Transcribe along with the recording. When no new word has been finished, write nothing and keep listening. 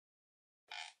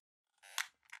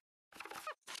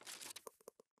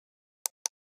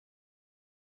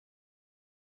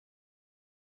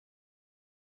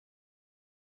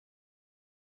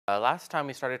Last time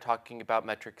we started talking about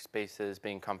metric spaces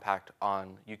being compact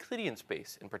on Euclidean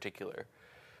space in particular,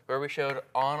 where we showed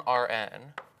on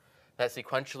Rn that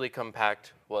sequentially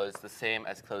compact was the same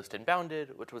as closed and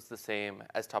bounded, which was the same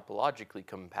as topologically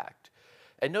compact.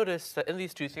 And notice that in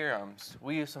these two theorems,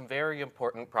 we use some very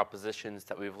important propositions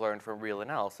that we've learned from real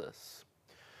analysis.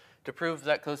 To prove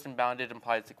that closed and bounded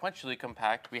implied sequentially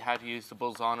compact, we had to use the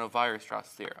Bolzano-Weierstrass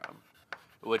theorem,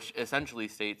 which essentially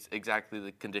states exactly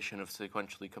the condition of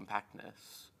sequentially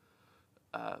compactness.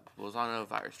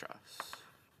 Bolzano-Weierstrass.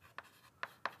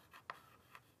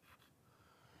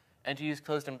 And to use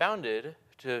closed and bounded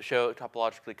to show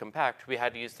topologically compact, we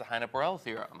had to use the Heine-Borel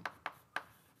theorem,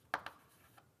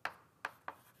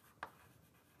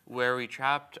 where we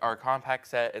trapped our compact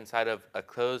set inside of a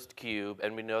closed cube,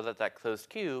 and we know that that closed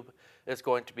cube is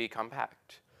going to be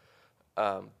compact.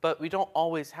 But we don't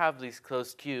always have these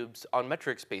closed cubes on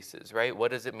metric spaces, right? What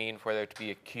does it mean for there to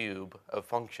be a cube of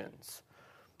functions?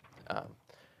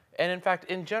 And in fact,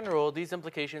 in general, these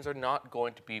implications are not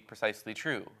going to be precisely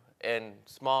true. And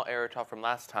small error taught from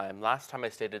last time I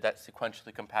stated that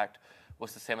sequentially compact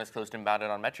was the same as closed and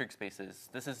bounded on metric spaces.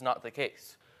 This is not the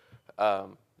case.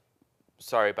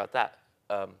 Sorry about that.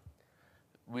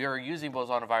 We are using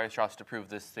Bolzano-Weierstrass to prove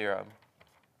this theorem,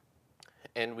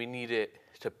 and we need it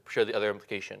to show the other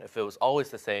implication. If it was always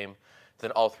the same, then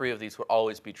all three of these would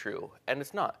always be true, and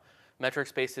it's not. Metric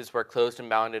spaces where closed and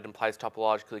bounded implies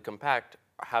topologically compact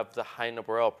have the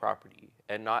Heine-Borel property,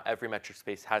 and not every metric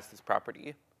space has this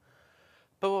property.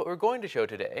 But what we're going to show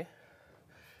today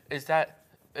is that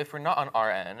if we're not on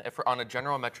Rn, if we're on a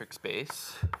general metric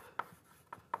space,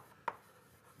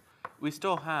 we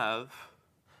still have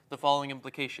the following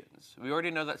implications. We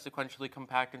already know that sequentially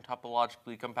compact and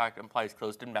topologically compact implies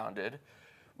closed and bounded,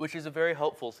 which is a very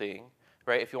helpful thing,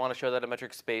 right? If you want to show that a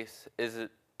metric space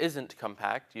isn't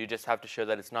compact, you just have to show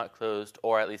that it's not closed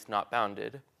or at least not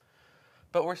bounded.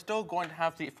 But we're still going to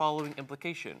have the following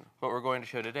implication, what we're going to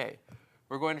show today.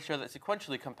 We're going to show that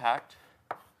sequentially compact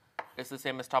is the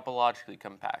same as topologically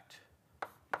compact.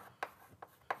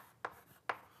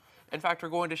 In fact, we're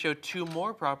going to show two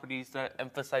more properties that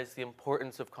emphasize the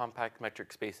importance of compact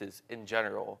metric spaces in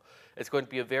general. It's going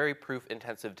to be a very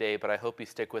proof-intensive day, but I hope you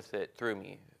stick with it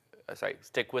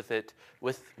stick with it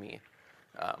with me.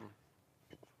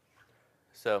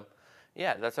 So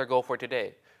yeah, that's our goal for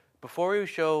today. Before we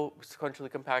show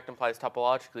sequentially compact implies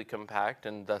topologically compact,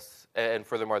 and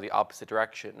furthermore the opposite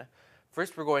direction,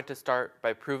 first we're going to start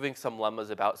by proving some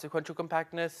lemmas about sequential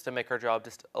compactness to make our job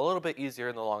just a little bit easier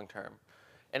in the long term.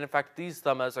 And in fact, these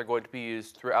lemmas are going to be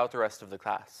used throughout the rest of the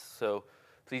class, so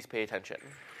please pay attention.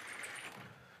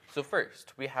 So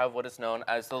first, we have what is known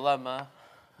as the lemma,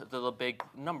 the Lebesgue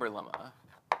Number Lemma.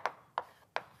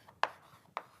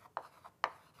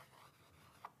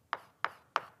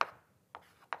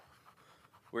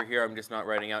 Where here I'm just not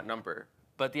writing out number.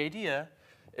 But the idea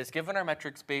is given our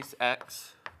metric space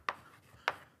X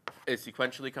is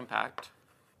sequentially compact,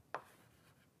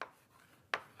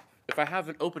 if I have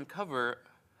an open cover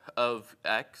of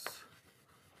X,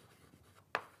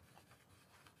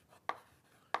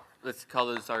 let's call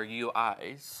those our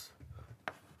UIs,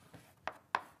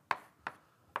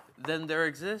 then there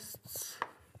exists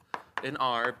in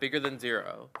R bigger than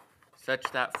 0 such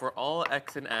that for all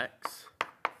X in X,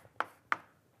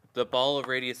 the ball of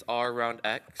radius R around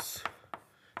X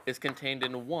is contained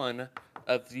in one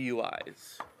of the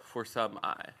UIs for some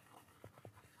I.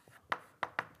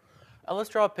 Now let's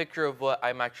draw a picture of what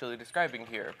I'm actually describing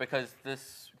here, because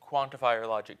this quantifier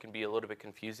logic can be a little bit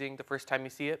confusing the first time you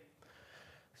see it.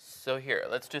 So here,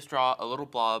 let's just draw a little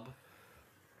blob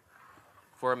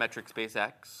for a metric space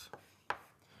X.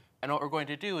 And what we're going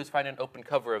to do is find an open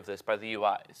cover of this by the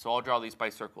UI. So I'll draw these by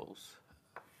circles.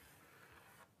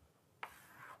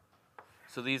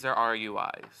 So these are our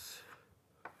UIs.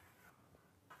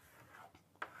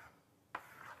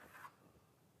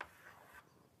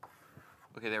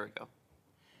 Okay, there we go.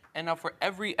 And now for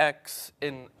every X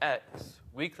in X,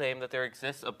 we claim that there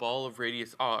exists a ball of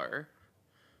radius R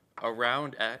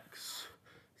around X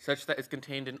such that it's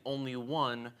contained in only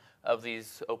one of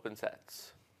these open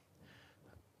sets.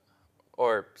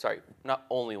 Or, sorry, not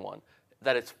only one,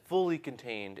 that it's fully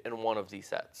contained in one of these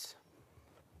sets.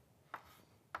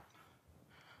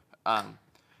 And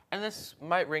this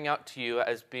might ring out to you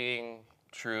as being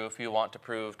true if you want to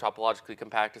prove topologically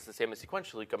compact is the same as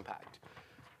sequentially compact.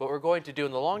 What we're going to do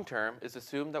in the long term is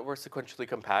assume that we're sequentially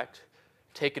compact,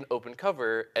 take an open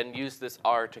cover, and use this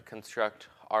R to construct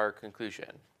our conclusion.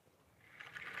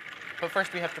 But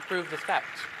first we have to prove this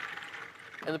fact.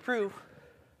 And the proof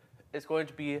is going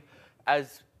to be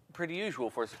as pretty usual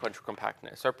for sequential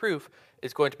compactness. Our proof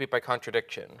is going to be by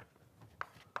contradiction.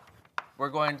 we're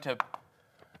going to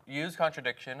use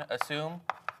contradiction, assume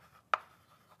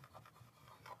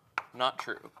not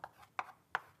true.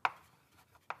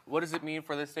 What does it mean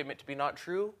for this statement to be not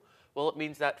true? Well, it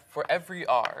means that for every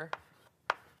r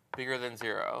bigger than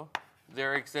 0,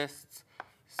 there exists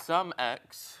some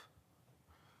x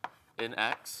in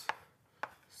x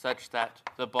such that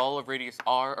the ball of radius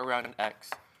r around an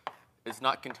x is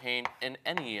not contained in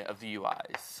any of the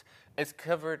ui's. It's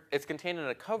contained in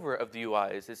a cover of the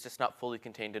ui's, it's just not fully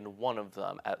contained in one of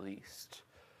them at least.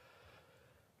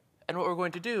 And what we're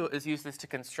going to do is use this to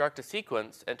construct a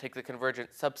sequence and take the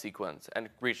convergent subsequence and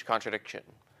reach contradiction.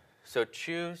 So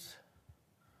choose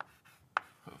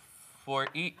for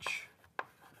each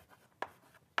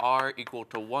r equal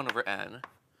to 1 over n,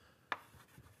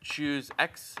 choose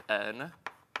xn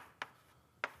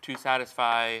to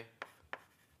satisfy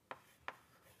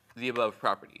the above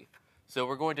property. So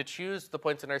we're going to choose the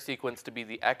points in our sequence to be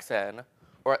the xn,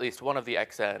 or at least one of the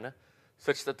xn,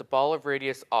 such that the ball of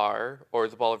radius r, or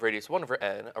the ball of radius 1 over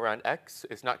n, around x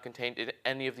is not contained in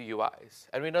any of the ui's.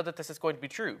 And we know that this is going to be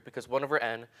true, because 1 over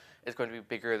n is going to be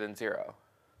bigger than 0.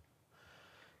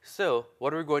 So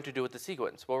what are we going to do with the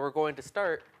sequence? Well, we're going to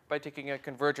start by taking a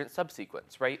convergent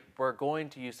subsequence, right? We're going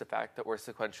to use the fact that we're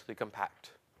sequentially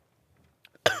compact.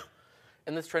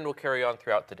 And this trend will carry on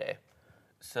throughout the day.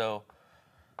 So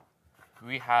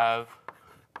we have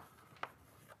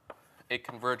a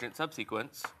convergent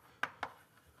subsequence.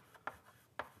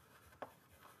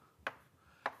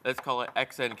 Let's call it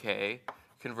xnk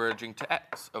converging to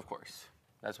x, of course.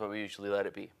 That's what we usually let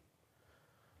it be.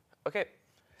 Okay,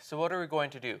 so what are we going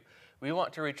to do? We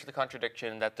want to reach the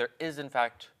contradiction that there is, in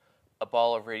fact, a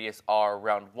ball of radius r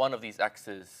around one of these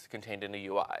x's contained in a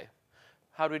ui.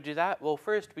 How do we do that? Well,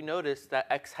 first we notice that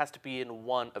x has to be in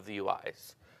one of the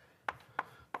ui's.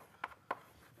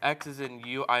 X is in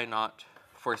ui naught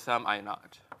for some I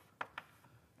naught.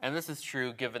 And this is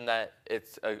true given that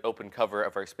it's an open cover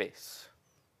of our space.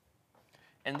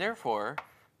 And therefore,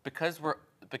 because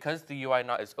the ui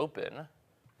naught is open,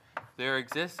 there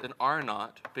exists an r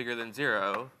naught bigger than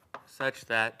 0 such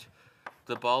that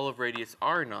the ball of radius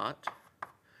r naught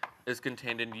is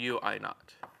contained in ui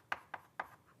naught.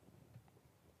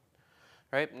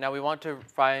 Right? Now we want to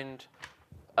find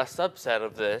a subset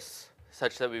of this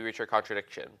such that we reach our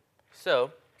contradiction.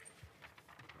 So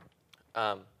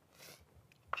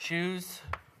choose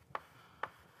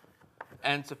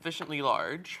n sufficiently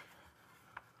large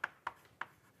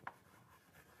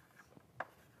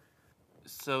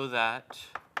so that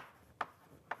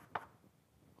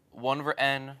 1 over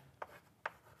n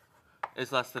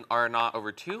is less than r naught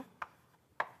over 2,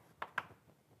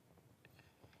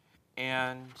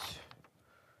 and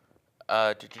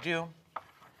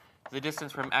the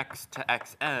distance from x to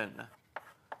xn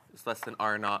is less than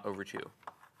r naught over 2.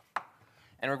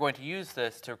 And we're going to use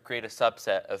this to create a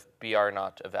subset of br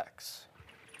naught of x.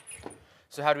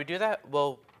 So how do we do that?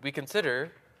 Well, we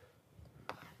consider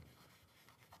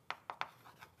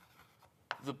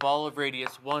the ball of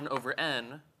radius 1 over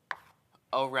n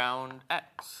around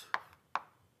x.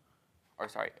 Or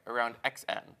sorry, around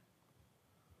xn.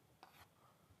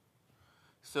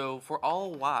 So for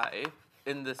all y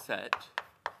in this set,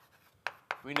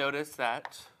 we notice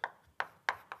that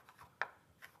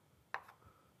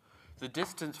the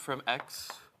distance from x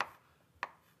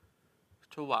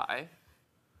to y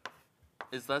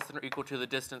is less than or equal to the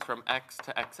distance from x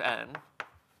to xn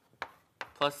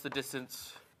plus the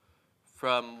distance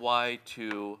from y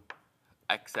to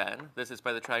xn. This is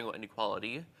by the triangle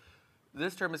inequality.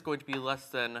 This term is going to be less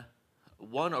than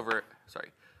r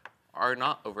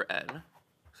naught over n.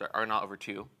 R naught over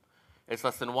 2. It's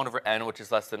less than 1 over n, which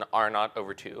is less than r naught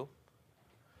over 2,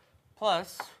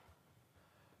 plus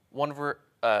 1 over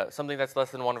something that's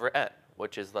less than 1 over n,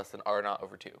 which is less than r naught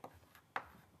over 2.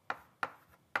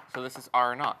 So this is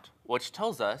r naught, which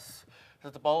tells us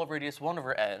that the ball of radius 1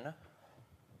 over n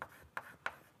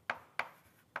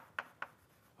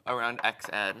around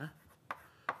xn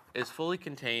is fully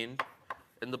contained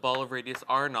in the ball of radius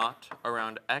r naught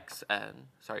around x,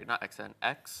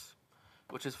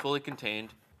 which is fully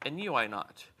contained in ui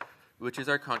naught, which is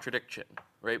our contradiction,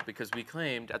 right? Because we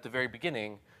claimed at the very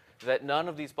beginning that none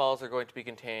of these balls are going to be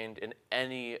contained in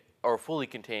any, or fully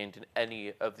contained in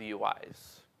any of the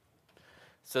ui's.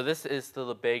 So this is the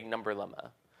Lebesgue number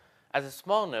lemma. As a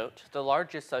small note, the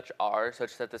largest such r,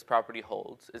 such that this property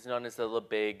holds, is known as the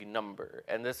Lebesgue number.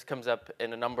 And this comes up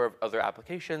in a number of other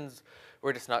applications.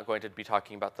 We're just not going to be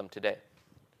talking about them today.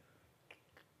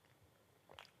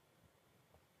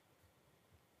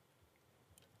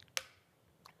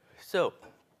 So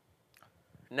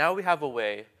now we have a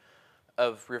way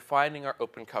of refining our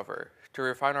open cover, to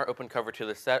refine our open cover to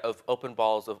the set of open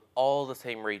balls of all the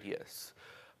same radius.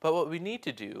 But what we need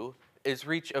to do is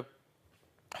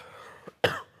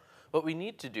what we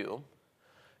need to do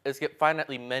is get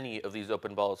finitely many of these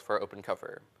open balls for our open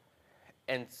cover.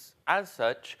 And as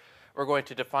such, we're going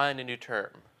to define a new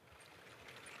term.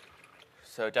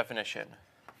 So definition.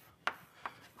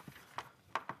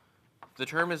 The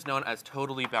term is known as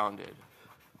totally bounded.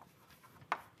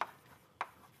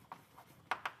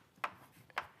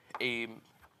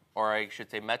 Or I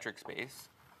should say metric space.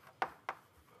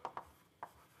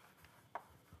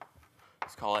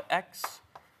 Let's call it X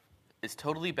is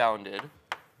totally bounded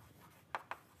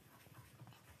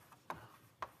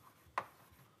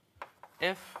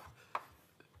if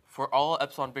for all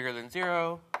epsilon bigger than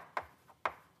 0,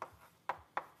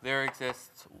 there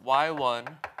exists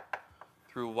y1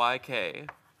 through yk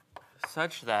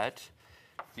such that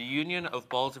the union of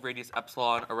balls of radius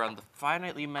epsilon around the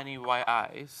finitely many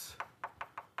yi's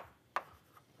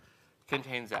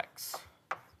contains X.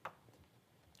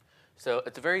 So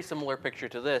it's a very similar picture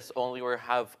to this, only we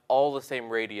have all the same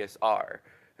radius R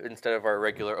instead of our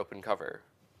regular open cover.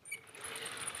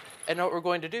 And what we're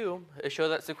going to do is show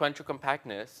that sequential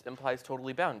compactness implies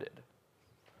totally bounded.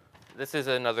 This is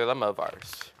another lemma of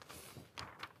ours.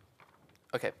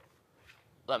 Okay,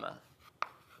 lemma.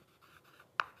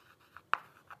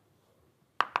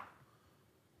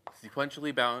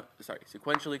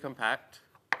 Sequentially compact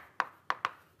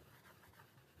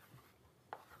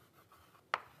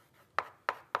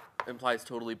implies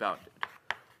totally bounded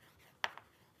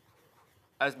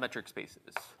as metric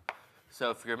spaces.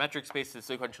 So if your metric space is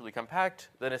sequentially compact,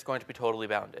 then it's going to be totally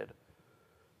bounded.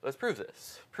 Let's prove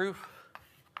this. Proof.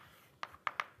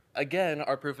 Again,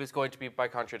 our proof is going to be by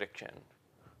contradiction.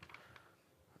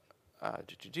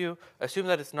 Assume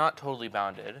that it's not totally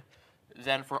bounded.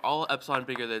 Then for all epsilon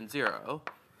bigger than 0,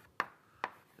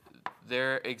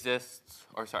 there exists,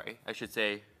 or sorry, I should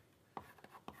say,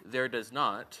 there does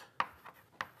not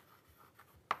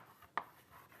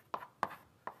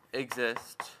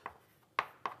exist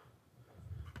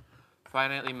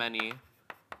finitely many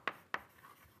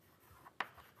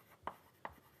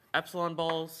epsilon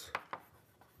balls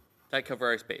that cover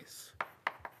our space.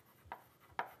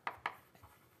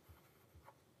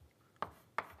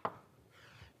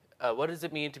 What does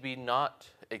it mean to be not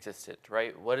existent,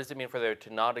 right? What does it mean for there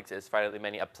to not exist finitely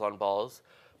many epsilon balls?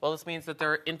 Well, this means that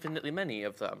there are infinitely many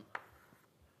of them.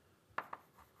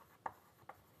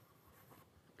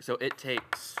 So it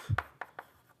takes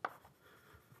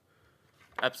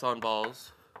epsilon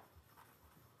balls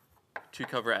to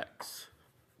cover X.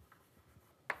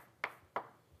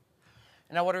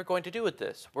 Now what are we going to do with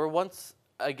this? We're once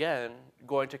again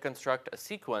going to construct a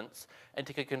sequence and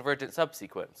take a convergent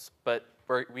subsequence, but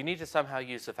we need to somehow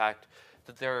use the fact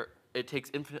that it takes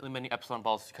infinitely many epsilon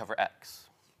balls to cover X.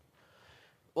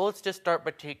 Well, let's just start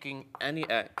by taking any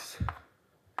X,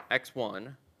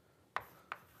 X1,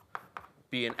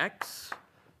 be an X,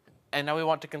 and now we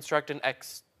want to construct an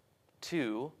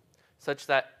X2 such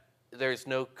that there's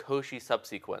no Cauchy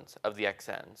subsequence of the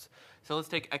xn's. So let's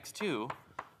take X2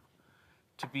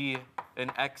 to be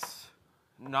an X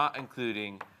not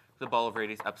including the ball of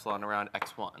radius epsilon around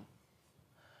X1.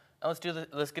 And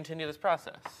let's continue this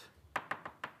process.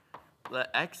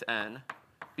 Let Xn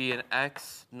be an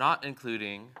X not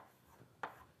including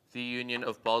the union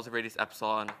of balls of radius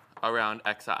epsilon around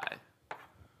Xi.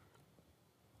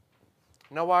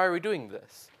 Now why are we doing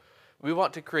this? We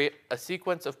want to create a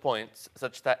sequence of points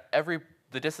such that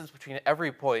the distance between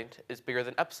every point is bigger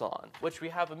than epsilon, which we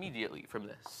have immediately from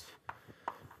this.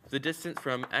 The distance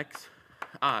from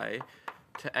Xi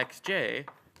to Xj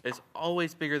is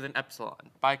always bigger than epsilon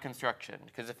by construction,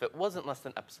 because if it wasn't less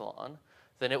than epsilon,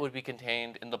 then it would be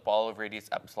contained in the ball of radius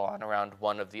epsilon around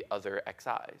one of the other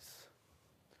xi's.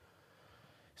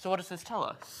 So what does this tell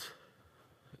us?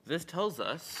 This tells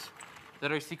us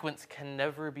that our sequence can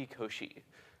never be Cauchy,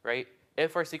 right?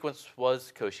 If our sequence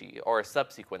was Cauchy, or a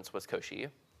subsequence was Cauchy,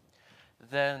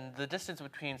 then the distance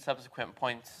between subsequent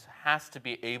points has to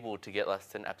be able to get less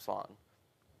than epsilon,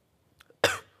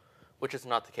 which is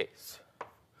not the case.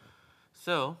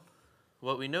 So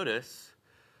what we notice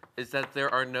is that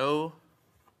there are no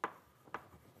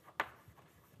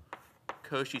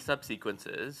Cauchy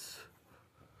subsequences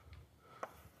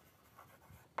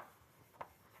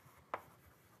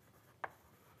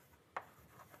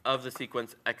of the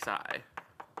sequence Xi.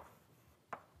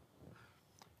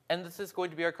 And this is going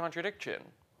to be our contradiction.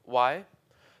 Why?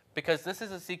 Because this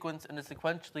is a sequence in a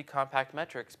sequentially compact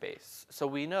metric space, so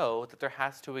we know that there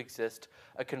has to exist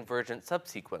a convergent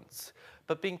subsequence.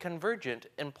 But being convergent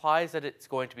implies that it's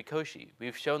going to be Cauchy.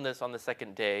 We've shown this on the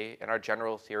second day in our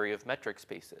general theory of metric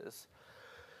spaces.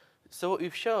 So what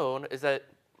we've shown is that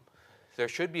there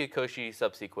should be a Cauchy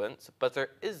subsequence, but there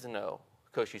is no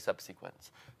Cauchy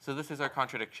subsequence. So this is our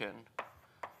contradiction,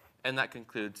 and that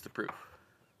concludes the proof.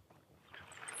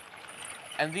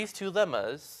 And these two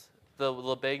lemmas, the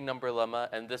Lebesgue number lemma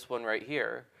and this one right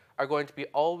here, are going to be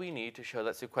all we need to show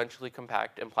that sequentially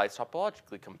compact implies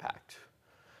topologically compact.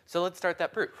 So let's start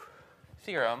that proof.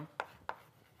 Theorem,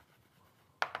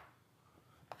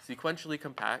 sequentially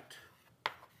compact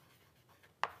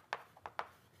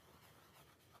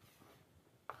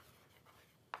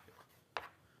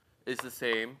is the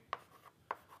same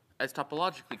as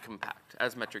topologically compact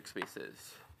as metric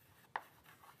spaces.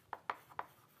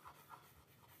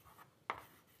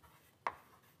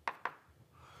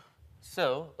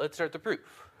 So let's start the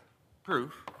proof.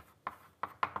 Proof,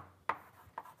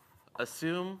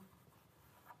 assume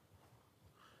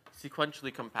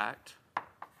sequentially compact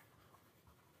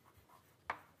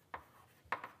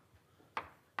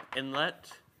and let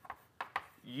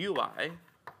UI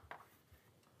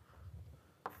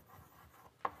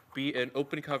be an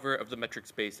open cover of the metric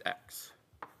space X.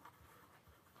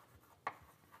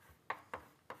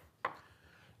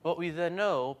 What we then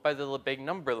know by the Lebesgue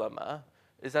number lemma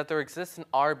is that there exists an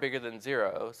R bigger than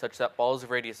 0 such that balls of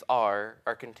radius R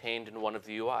are contained in one of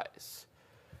the UIs.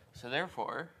 So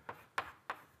therefore,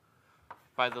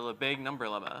 by the Lebesgue number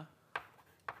lemma,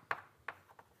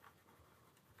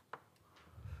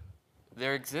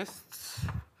 there exists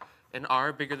an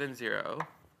R bigger than 0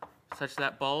 such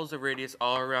that balls of radius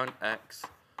all around X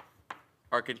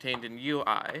are contained in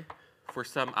UI for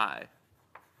some I.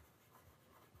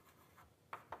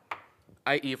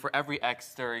 i.e. for every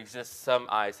X there exists some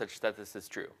I such that this is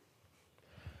true.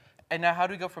 And now how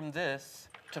do we go from this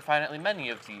to finitely many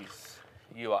of these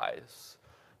UIs?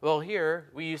 Well, here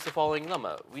we use the following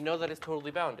lemma. We know that it's totally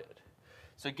bounded.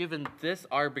 So given this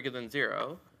R bigger than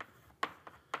 0,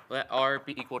 let R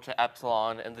be equal to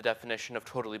epsilon in the definition of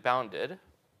totally bounded.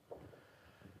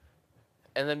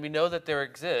 And then we know that there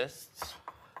exists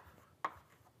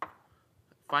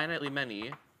finitely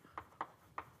many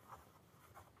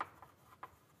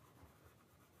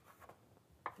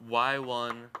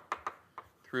y1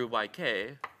 through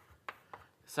yk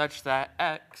such that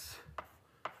X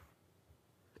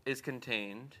is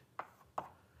contained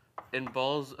in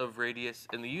balls of radius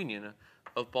in the union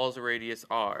of balls of radius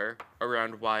R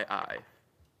around yi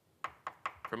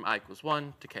from I equals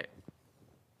 1 to k.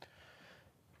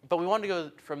 But we want to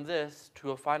go from this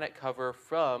to a finite cover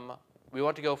from, we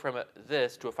want to go from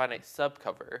this to a finite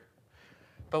subcover.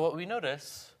 But what we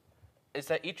notice is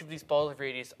that each of these balls of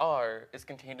radius R is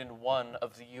contained in one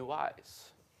of the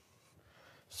UIs.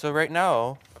 So right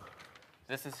now,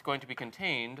 this is going to be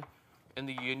contained in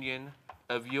the union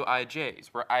of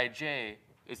uij's, where ij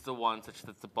is the one such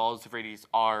that the balls of radius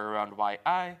R around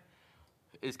yi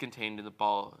is contained in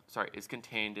is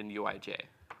contained in uij.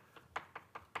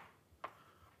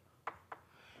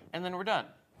 And then we're done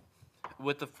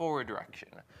with the forward direction,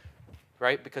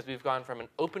 right? Because we've gone from an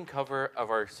open cover of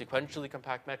our sequentially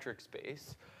compact metric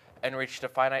space and reached a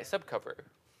finite subcover.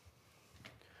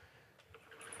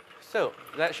 So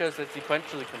that shows that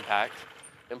sequentially compact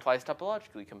implies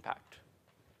topologically compact.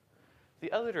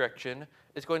 The other direction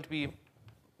is going to be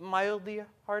mildly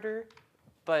harder,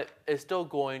 but it's still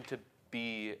going to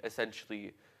be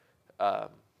essentially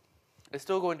what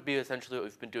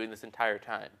we've been doing this entire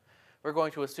time. We're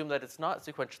going to assume that it's not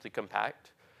sequentially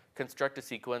compact, construct a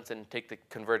sequence and take the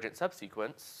convergent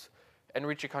subsequence, and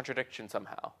reach a contradiction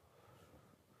somehow.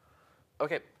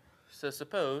 Okay, so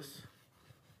suppose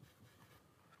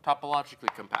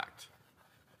topologically compact.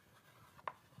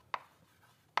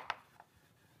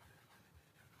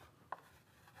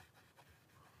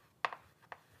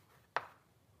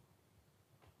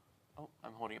 Oh,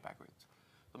 I'm holding it backwards.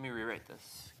 Let me rewrite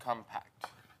this. Compact.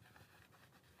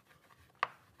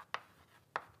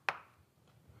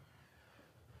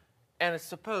 And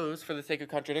suppose, for the sake of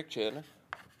contradiction,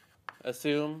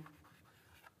 assume,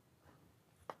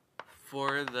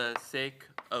 for the sake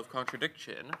of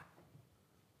contradiction,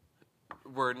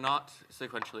 we're not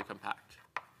sequentially compact.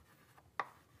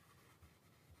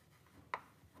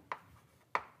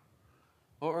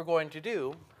 What we're going to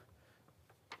do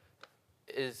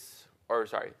is,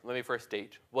 let me first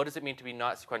state, what does it mean to be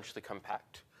not sequentially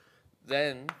compact?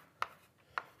 Then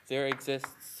there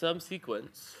exists some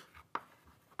sequence,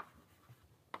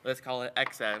 let's call it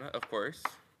xn, of course,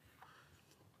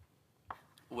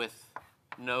 with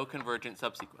no convergent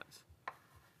subsequence.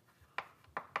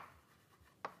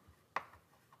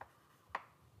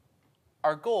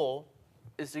 Our goal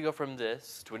is to go from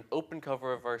this to an open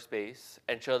cover of our space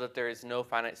and show that there is no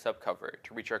finite subcover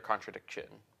to reach our contradiction.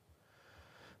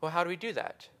 Well, how do we do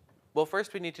that? Well,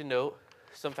 first we need to note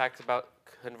some facts about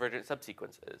convergent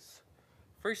subsequences.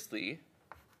 Firstly,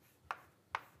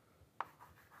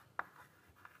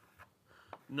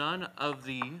 none of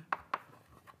the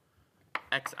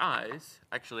xi's,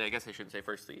 actually I guess I shouldn't say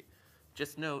firstly,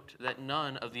 just note that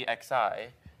none of the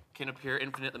xi can appear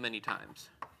infinitely many times.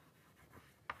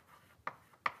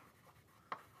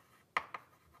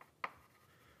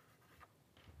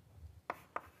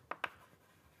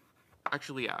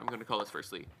 Actually, yeah, I'm going to call this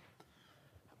firstly.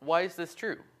 Why is this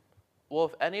true? Well,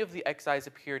 if any of the xi's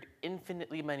appeared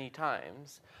infinitely many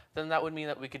times, then that would mean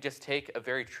that we could just take a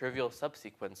very trivial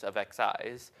subsequence of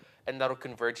xi's, and that'll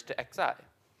converge to xi.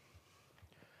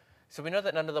 So we know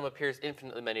that none of them appears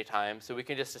infinitely many times, so we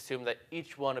can just assume that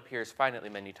each one appears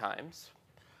finitely many times.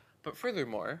 But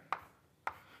furthermore,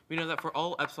 we know that for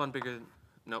all epsilon bigger than,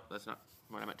 nope, that's not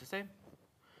what I meant to say.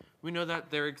 We know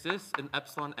that there exists an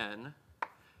epsilon n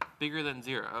bigger than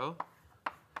 0,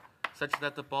 such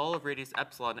that the ball of radius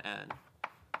epsilon n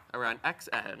around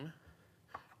xn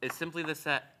is simply the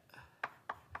set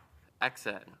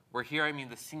xn, where here I mean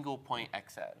the single point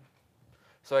xn.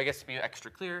 So I guess to be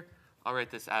extra clear, I'll write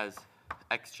this as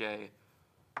xj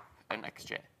and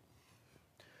xj.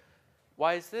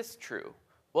 Why is this true?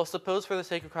 Well, suppose for the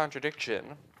sake of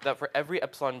contradiction that for every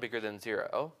epsilon bigger than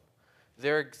 0,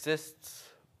 there exists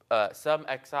some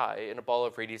xi in a ball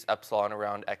of radius epsilon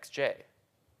around xj.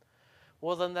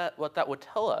 Well, then what that would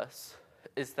tell us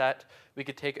is that we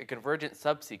could take a convergent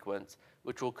subsequence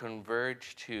which will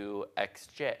converge to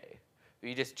xj.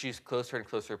 We just choose closer and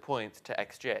closer points to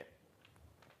xj.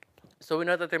 So we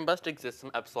know that there must exist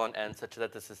some epsilon n such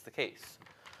that this is the case.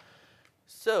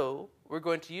 So we're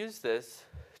going to use this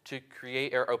to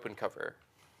create our open cover.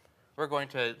 We're going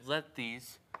to let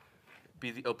these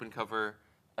be the open cover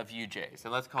of uj's,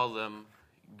 and let's call them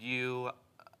ui,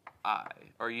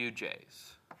 or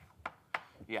uj's.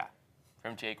 Yeah,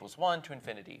 from j equals 1 to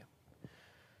infinity.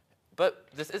 But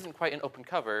this isn't quite an open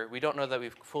cover. We don't know that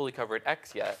we've fully covered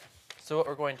x yet. So what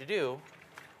we're going to do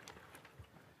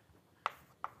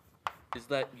is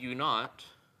let u naught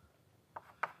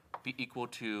be equal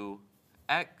to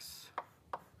x,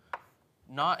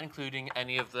 not including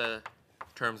any of the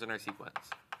terms in our sequence.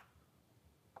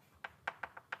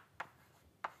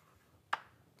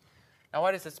 Now,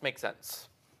 why does this make sense?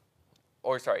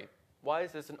 Or sorry, why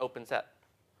is this an open set?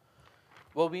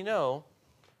 Well, we know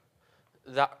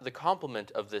that the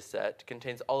complement of this set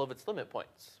contains all of its limit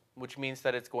points, which means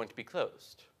that it's going to be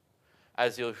closed,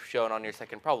 as you've shown on your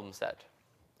second problem set.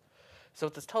 So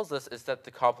what this tells us is that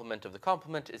the complement of the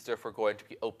complement is therefore going to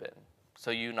be open. So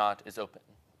u naught is open.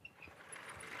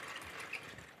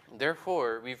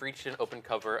 Therefore, we've reached an open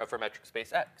cover of our metric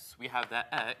space X. We have that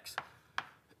X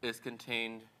is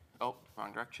contained, oh,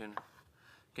 wrong direction,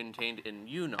 contained in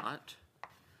u naught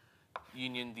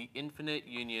union the infinite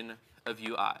union of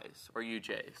ui's, or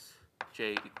uj's,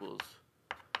 j equals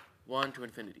 1 to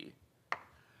infinity.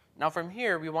 Now from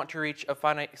here, we want to reach a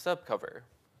finite subcover.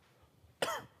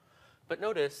 But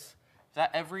notice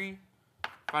that every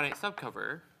finite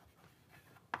subcover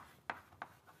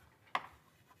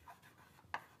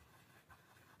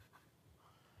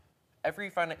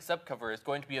is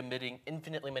going to be emitting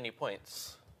infinitely many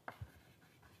points.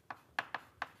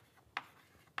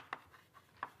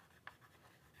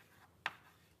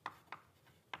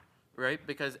 Right?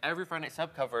 Because every finite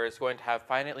subcover is going to have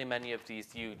finitely many of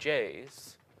these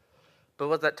uj's. But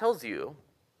what that tells you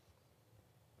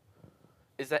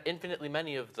is that infinitely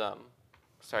many of them,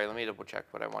 sorry, let me double check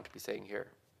what I want to be saying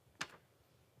here.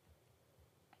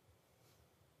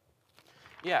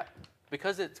 Yeah,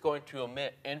 because it's going to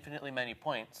emit infinitely many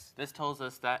points, this tells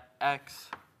us that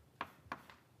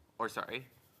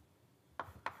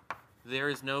there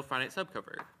is no finite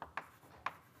subcover.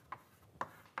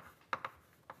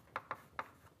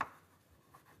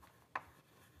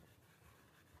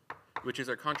 Which is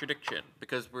our contradiction,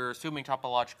 because we're assuming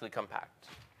topologically compact.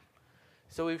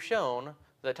 So we've shown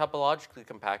that topologically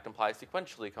compact implies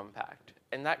sequentially compact,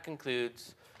 and that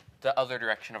concludes the other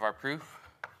direction of our proof,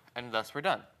 and thus we're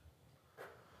done.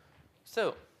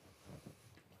 So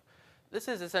this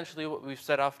is essentially what we've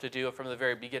set off to do from the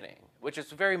very beginning, which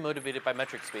is very motivated by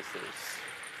metric spaces.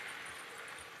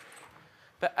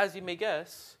 But as you may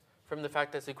guess, from the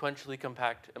fact that sequentially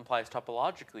compact implies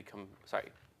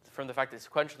from the fact that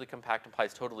sequentially compact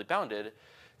implies totally bounded,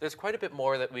 there's quite a bit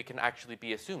more that we can actually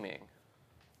be assuming.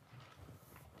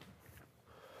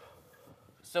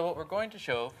 So what we're going to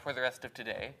show for the rest of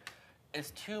today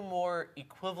is two more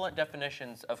equivalent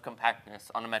definitions of compactness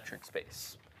on a metric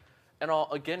space. And I'll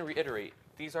again reiterate,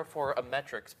 these are for a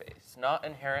metric space, not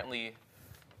inherently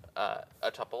a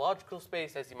topological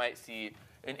space as you might see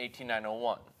in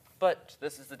 18901. But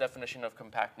this is the definition of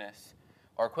compactness,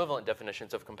 or equivalent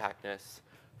definitions of compactness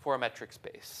for a metric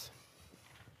space.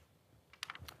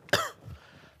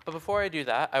 But before I do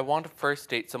that, I want to first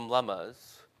state some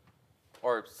lemmas,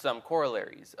 or some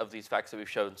corollaries of these facts that we've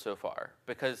shown so far,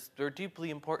 because they're deeply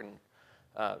important.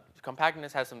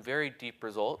 Compactness has some very deep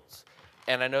results,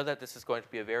 and I know that this is going to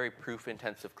be a very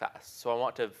proof-intensive class. So I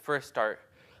want to first start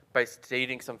by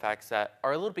stating some facts that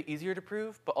are a little bit easier to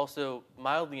prove, but also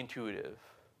mildly intuitive.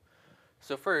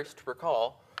 So first,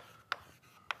 recall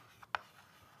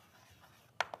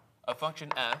a function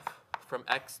f from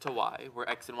x to y, where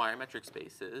x and y are metric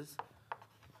spaces,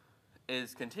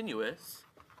 is continuous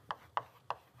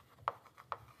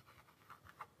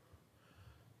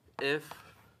if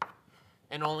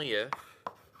and only if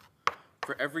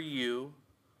for every u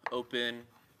open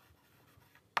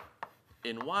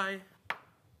in y,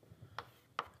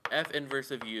 f inverse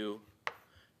of u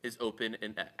is open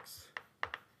in x.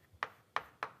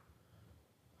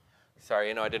 Sorry,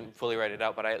 I know I didn't fully write it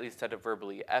out, but I at least said it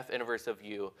verbally. F inverse of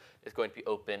u is going to be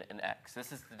open in x.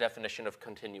 This is the definition of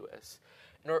continuous.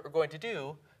 And what we're going to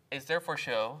do is therefore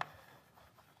show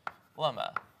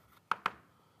lemma.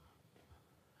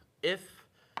 If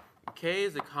K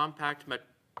is a compact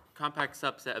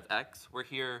subset of X, where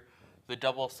here the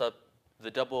double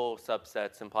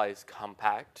subsets implies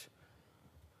compact.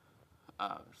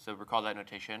 So recall that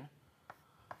notation.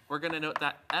 We're going to note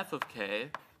that f of K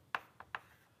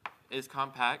is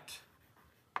compact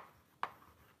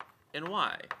in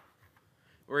Y,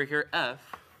 where here f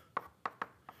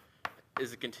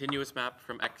is a continuous map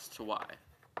from X to Y.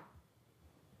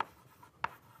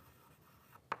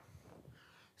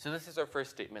 So this is our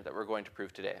first statement that we're going to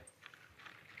prove today.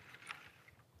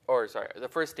 Or sorry, the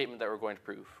first statement that we're going to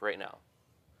prove right now.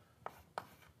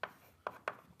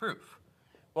 Proof.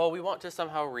 Well, we want to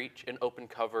somehow reach an open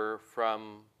cover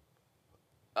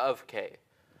of K.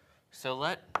 So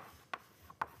let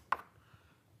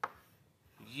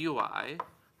UI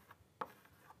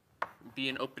be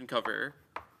an open cover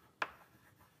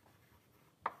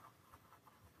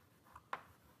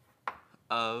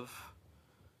of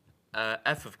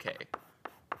f of k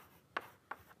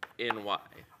in y.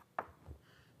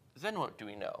 Then what do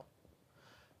we know?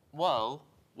 Well,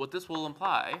 what this will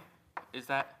imply is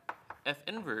that f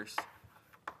inverse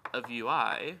of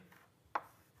ui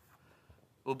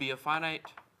will be a finite,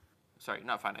 sorry,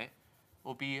 not finite,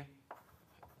 will be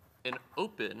an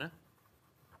open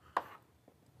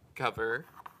cover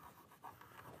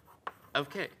of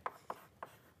k.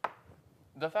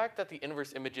 The fact that the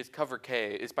inverse images cover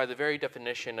K is by the very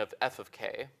definition of f of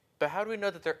K, but how do we know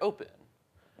that they're open?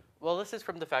 Well, this is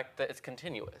from the fact that it's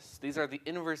continuous. These are the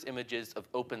inverse images of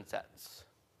open sets.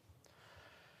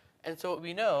 And so what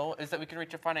we know is that we can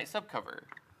reach a finite subcover.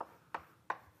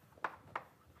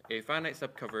 A finite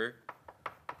subcover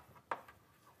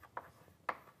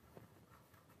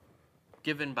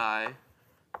given by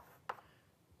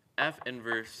f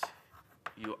inverse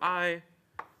ui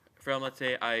from, let's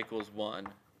say, I equals 1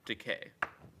 to k.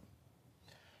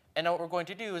 And now what we're going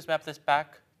to do is map this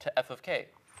back to f of k.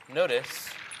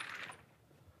 Notice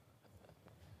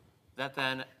that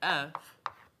then f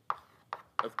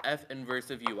of f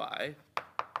inverse of ui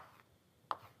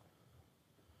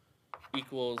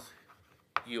equals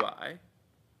ui,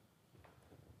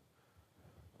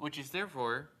 which is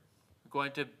therefore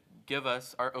going to give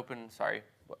us our open, sorry,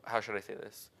 how should I say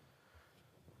this?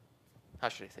 How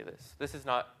should I say this? This is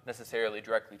not necessarily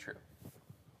directly true.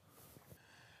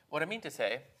 What I mean to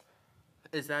say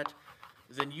is that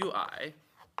then ui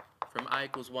from I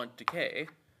equals 1 to k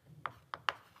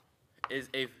is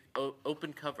a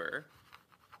open cover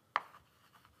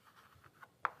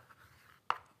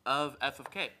of f of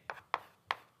k.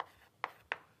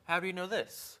 How do you know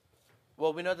this?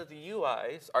 Well, we know that the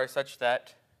ui's are such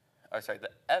that,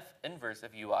 the f inverse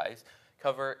of ui's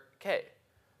cover k.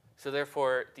 So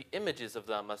therefore, the images of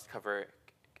them must cover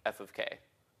f of k.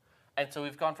 And so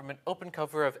we've gone from an open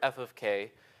cover of f of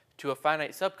k to a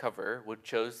finite subcover, which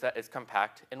shows that it's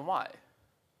compact in y.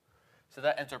 So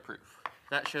that ends our proof.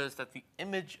 That shows that the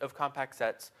image of compact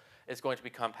sets is going to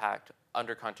be compact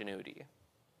under continuity.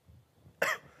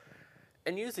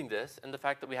 And using this, and the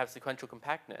fact that we have sequential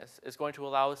compactness, is going to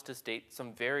allow us to state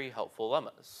some very helpful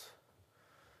lemmas.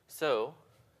 So,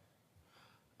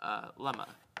 lemma.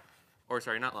 Or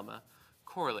sorry, not lemma,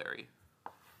 corollary.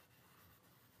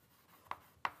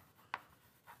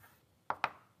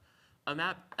 a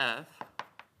map F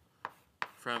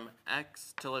from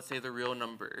X to, let's say, the real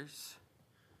numbers,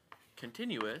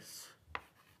 continuous,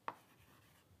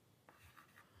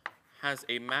 has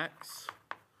a max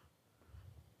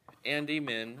and a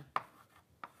min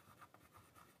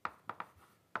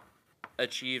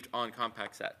achieved on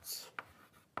compact sets.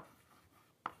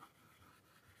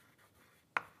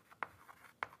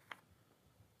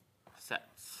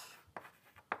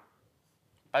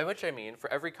 By which I mean,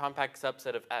 for every compact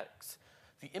subset of X,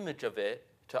 the image of it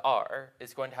to R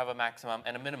is going to have a maximum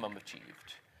and a minimum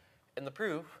achieved. And the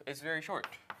proof is very short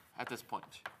at this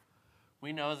point.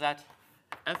 We know that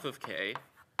f of k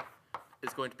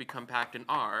is going to be compact in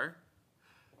R,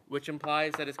 which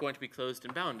implies that it's going to be closed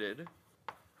and bounded.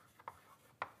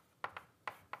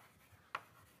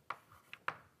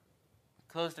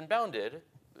 Closed and bounded,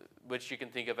 which you can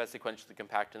think of as sequentially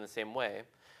compact in the same way,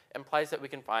 implies that we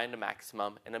can find a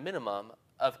maximum and a minimum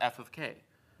of f of k.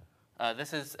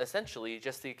 This is essentially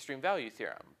just the extreme value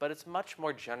theorem, but it's much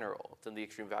more general than the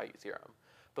extreme value theorem.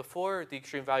 Before, the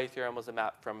extreme value theorem was a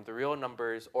map from the real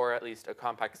numbers, or at least a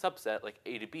compact subset like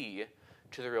a to b,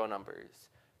 to the real numbers.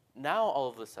 Now, all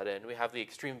of a sudden, we have the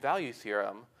extreme value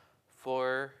theorem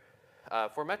for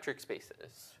metric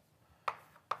spaces.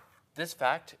 This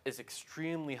fact is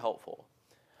extremely helpful.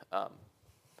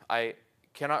 I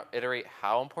cannot iterate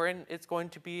how important it's going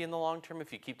to be in the long term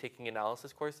if you keep taking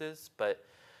analysis courses, but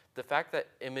the fact that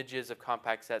images of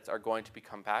compact sets are going to be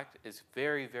compact is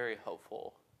very, very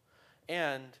helpful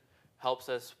and helps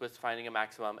us with finding a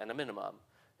maximum and a minimum.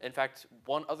 In fact,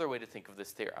 one other way to think of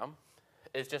this theorem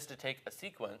is just to take a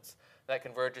sequence that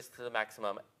converges to the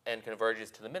maximum and converges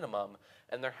to the minimum,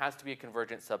 and there has to be a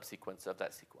convergent subsequence of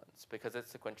that sequence because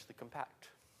it's sequentially compact.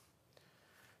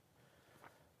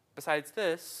 Besides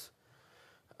this,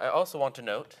 I also want to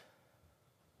note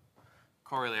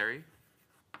corollary.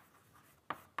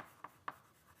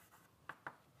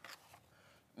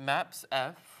 Maps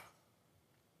F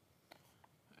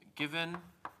given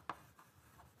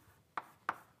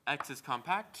X is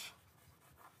compact,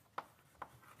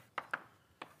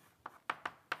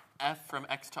 F from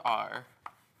X to R,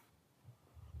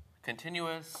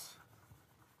 continuous,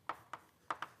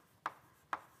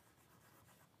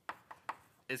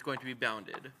 is going to be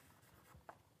bounded.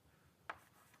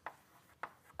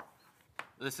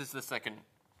 This is the second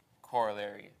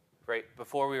corollary, right?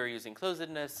 Before we were using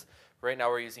closedness, right now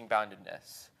we're using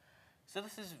boundedness. So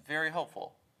this is very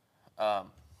helpful,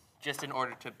 just in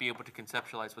order to be able to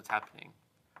conceptualize what's happening.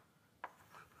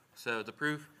 So the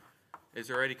proof is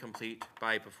already complete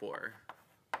by before.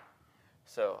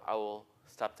 So I will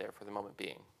stop there for the moment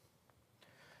being.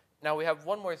 Now we have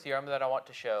one more theorem that I want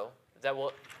to show that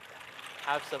will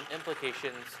have some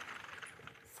implications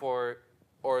for,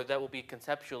 or that will be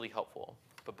conceptually helpful.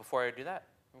 But before I do that,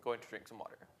 I'm going to drink some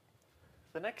water.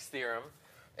 The next theorem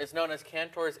is known as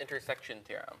Cantor's intersection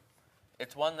theorem.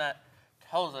 It's one that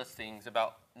tells us things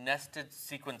about nested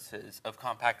sequences of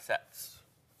compact sets.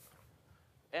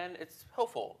 And it's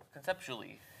helpful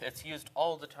conceptually. It's used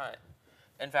all the time.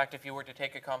 In fact, if you were to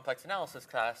take a complex analysis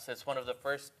class, it's one of the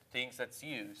first things that's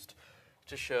used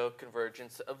to show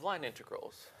convergence of line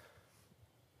integrals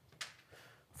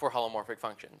for holomorphic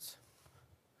functions.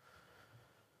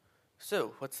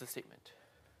 So, what's the statement?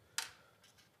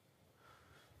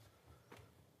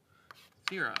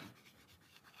 Theorem.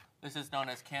 This is known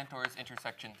as Cantor's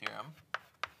intersection theorem.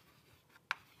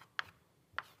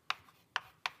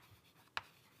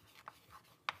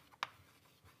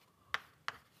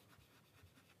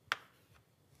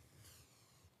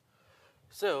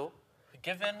 So,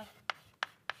 given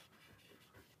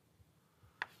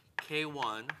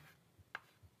K1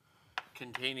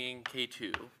 containing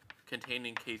K2,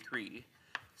 containing K3,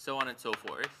 so on and so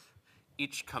forth,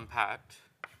 each compact,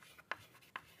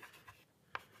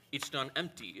 each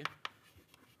non-empty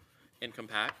and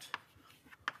compact.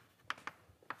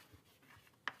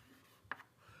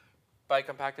 By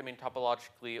compact, I mean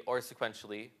topologically or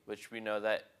sequentially, which we know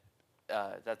that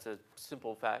that's a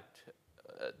simple fact.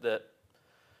 Let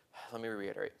me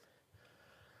reiterate.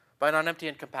 By non-empty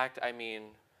and compact, I mean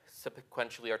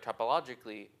sequentially or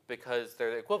topologically because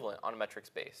they're the equivalent on a metric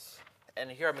space. And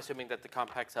here I'm assuming that the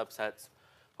compact subsets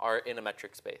are in a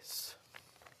metric space.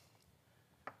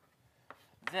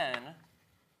 Then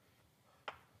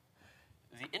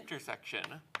the intersection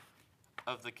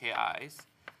of the ki's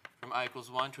from I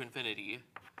equals 1 to infinity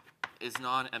is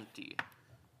non-empty.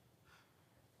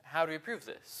 How do we prove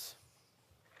this?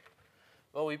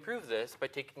 Well, we prove this by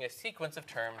taking a sequence of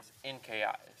terms in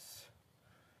ki's.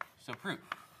 So proof.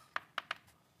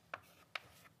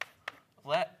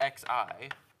 Let xi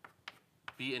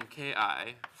be in ki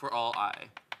for all I.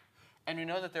 And we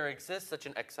know that there exists such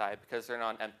an xi because they're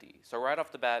non-empty. So right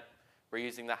off the bat, we're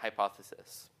using that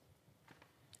hypothesis.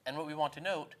 And what we want to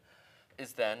note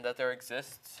is then that there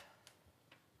exists,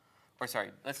 or sorry,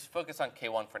 let's focus on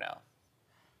K1 for now.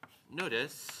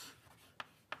 Notice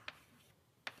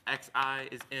xi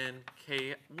is in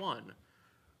K1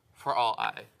 for all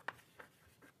I.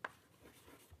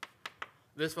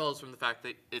 This follows from the fact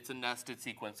that it's a nested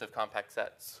sequence of compact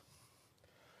sets.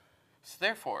 So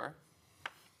therefore,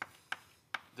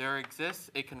 there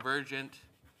exists a convergent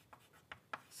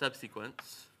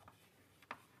subsequence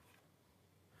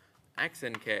x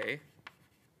in K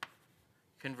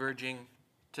converging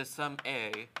to some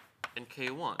A in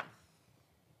K1.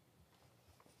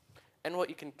 And what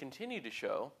you can continue to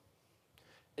show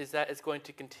is that it's going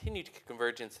to continue to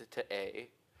convergence to A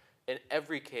in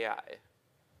every Ki.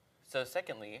 So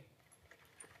secondly,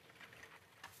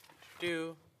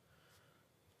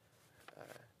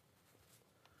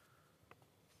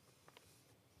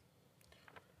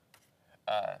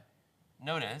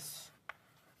 notice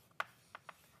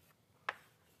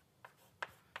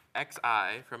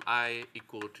xi from I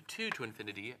equal to 2 to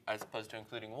infinity, as opposed to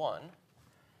including 1,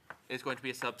 is going to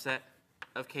be a subset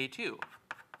of K2.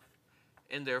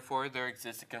 And therefore, there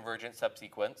exists a convergent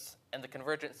subsequence, and the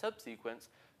convergent subsequence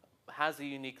has a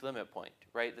unique limit point,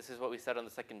 right? This is what we said on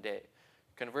the second day.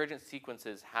 Convergent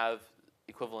sequences have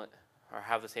equivalent, or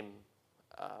have the same,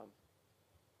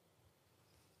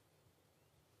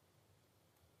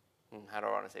 how do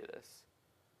I want to say this?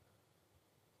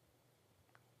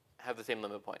 Have the same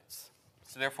limit points.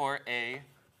 So therefore, A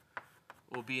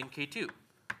will be in K2.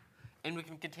 And we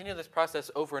can continue this process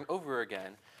over and over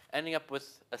again, ending up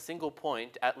with a single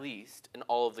point, at least, in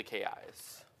all of the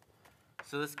Ki's.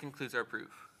 So this concludes our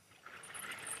proof.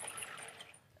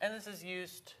 And this is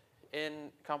used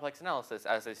in complex analysis,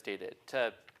 as I stated,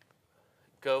 to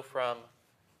go from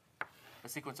a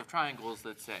sequence of triangles,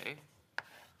 let's say.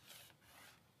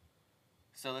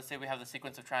 So let's say we have the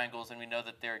sequence of triangles and we know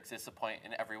that there exists a point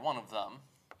in every one of them.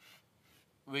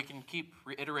 We can keep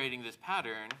reiterating this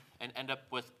pattern and end up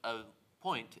with a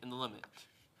point in the limit.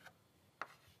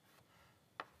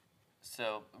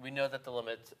 So we know that the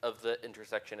limit of the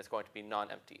intersection is going to be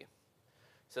non-empty.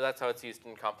 So that's how it's used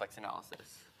in complex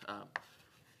analysis.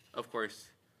 Of course,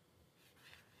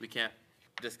 we can't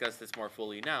discuss this more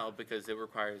fully now because it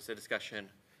requires a discussion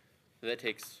that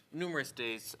takes numerous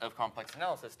days of complex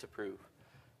analysis to prove.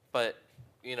 But,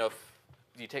 you know, if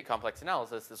you take complex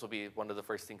analysis, this will be one of the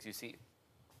first things you see.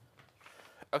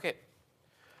 Okay.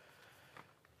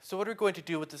 So what are we going to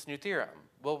do with this new theorem?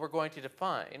 Well, we're going to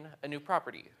define a new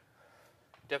property.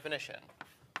 Definition.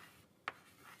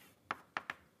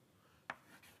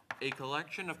 A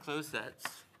collection of closed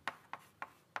sets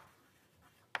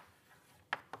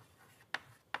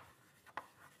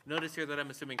notice here that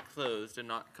I'm assuming closed and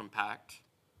not compact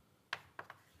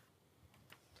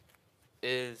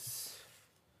is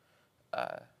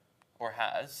or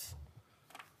has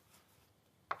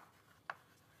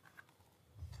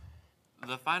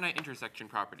the finite intersection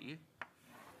property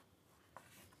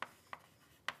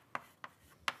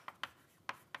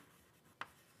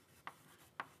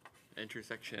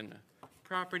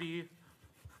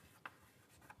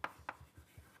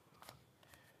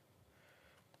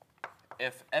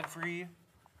if every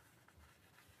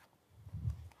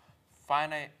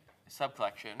finite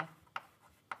subcollection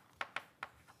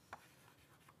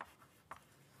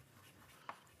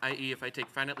i.e. if I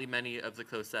take finitely many of the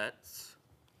closed sets,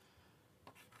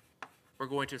 we're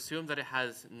going to assume that it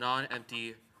has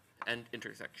non-empty end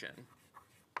intersection.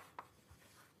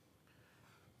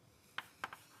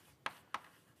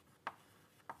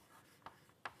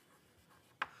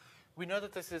 We know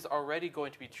that this is already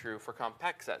going to be true for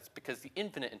compact sets because the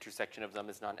infinite intersection of them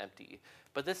is non-empty.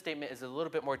 But this statement is a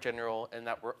little bit more general in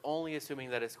that we're only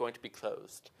assuming that it's going to be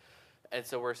closed. And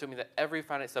so we're assuming that every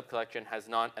finite subcollection has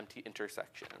non-empty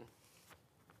intersection.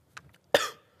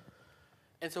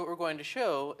 And so what we're going to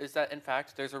show is that, in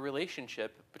fact, there's a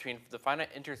relationship between the finite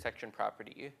intersection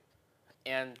property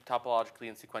and topologically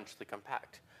and sequentially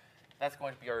compact. That's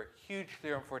going to be our huge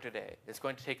theorem for today. It's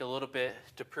going to take a little bit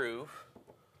to prove,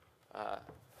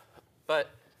 but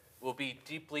will be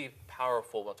deeply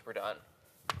powerful once we're done.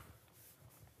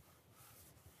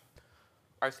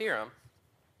 Our theorem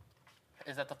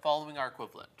is that the following are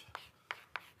equivalent.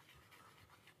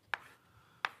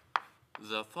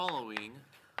 The following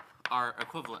are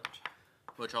equivalent,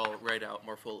 which I'll write out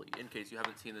more fully in case you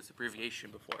haven't seen this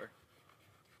abbreviation before.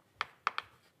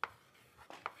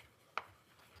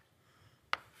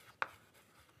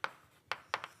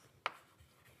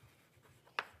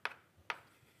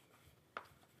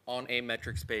 On a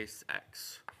metric space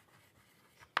X.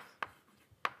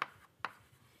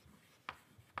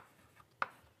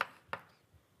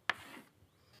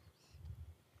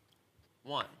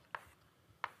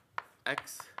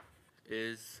 X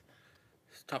is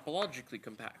topologically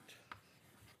compact.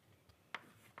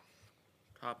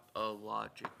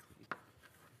 Topologically.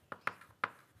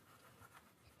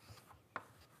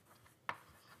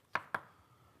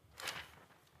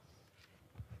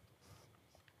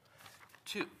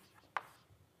 Two,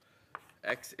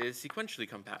 X is sequentially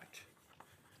compact.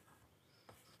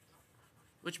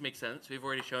 Which makes sense. We've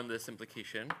already shown this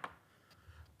implication.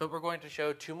 But we're going to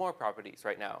show two more properties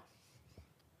right now.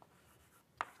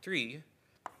 3,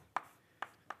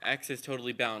 X is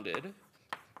totally bounded,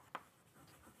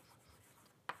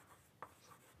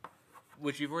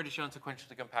 which we've already shown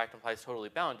sequentially compact implies totally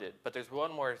bounded, but there's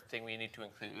one more thing we need to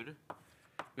include.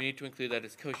 We need to include that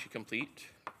it's Cauchy complete.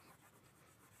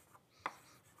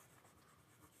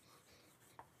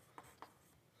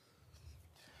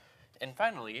 And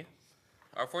finally,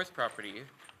 our fourth property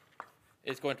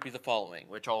is going to be the following,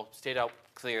 which I'll state out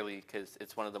clearly because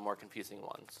it's one of the more confusing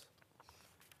ones.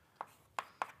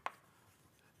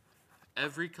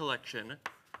 Every collection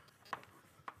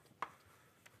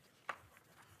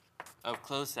of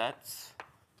closed sets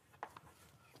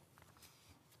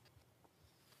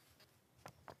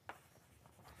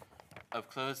of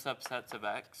closed subsets of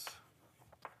X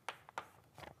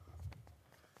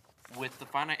with the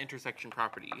finite intersection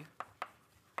property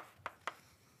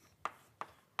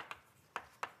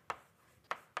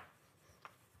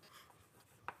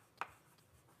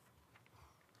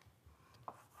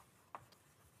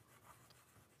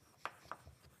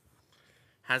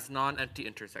has non-empty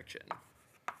intersection.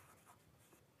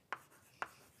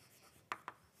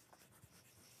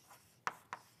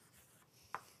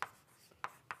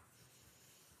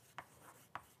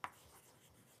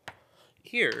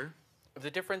 Here, the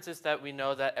difference is that we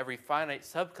know that every finite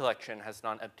subcollection has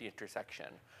non-empty intersection.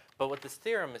 But what this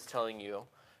theorem is telling you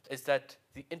is that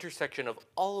the intersection of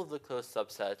all of the closed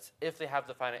subsets, if they have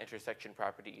the finite intersection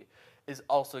property, is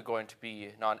also going to be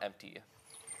non-empty.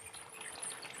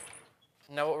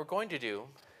 Now what we're going to do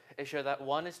is show that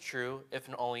 1 is true if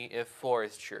and only if 4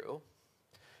 is true.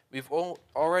 We've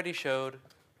already showed,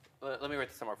 let me write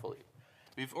this more fully.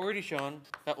 We've already shown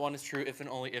that 1 is true if and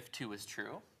only if 2 is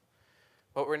true.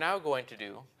 What we're now going to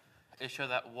do is show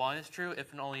that 1 is true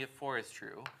if and only if 4 is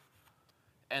true,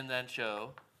 and then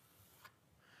show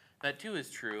that 2 is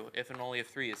true if and only if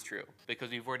 3 is true,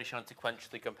 because we've already shown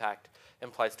sequentially compact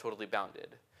implies totally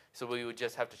bounded. So we would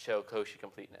just have to show Cauchy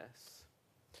completeness.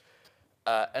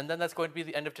 And then that's going to be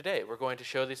the end of today. We're going to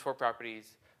show these 4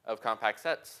 properties of compact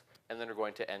sets, and then we're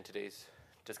going to end today's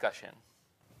discussion.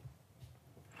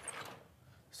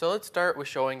 So let's start with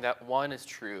showing that 1 is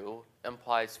true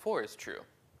implies 4 is true.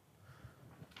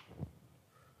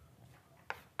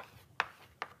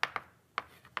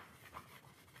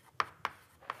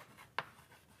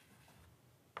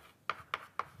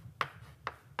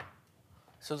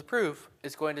 So the proof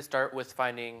is going to start with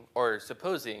finding, or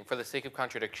supposing, for the sake of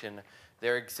contradiction,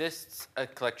 there exists a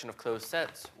collection of closed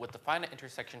sets with the finite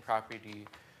intersection property,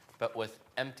 but with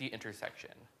empty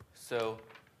intersection. So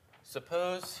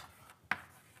suppose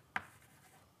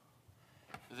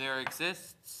there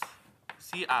exists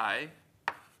Ci, I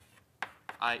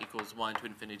equals 1 to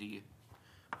infinity,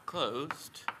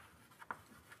 closed,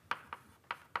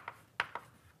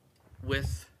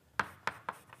 with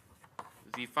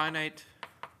the finite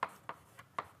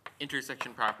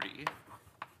intersection property,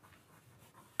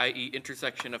 i.e.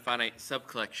 intersection of finite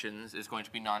subcollections is going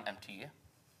to be non-empty,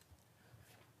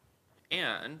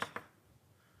 and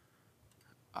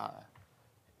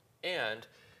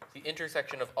the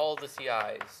intersection of all the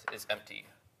CIs is empty.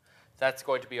 That's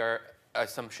going to be our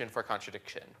assumption for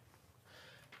contradiction.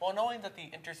 Well, knowing that the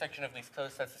intersection of these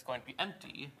closed sets is going to be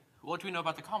empty, what do we know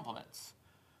about the complements?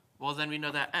 Well, then we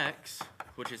know that X,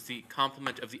 which is the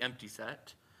complement of the empty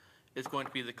set, is going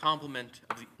to be the complement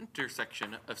of the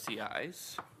intersection of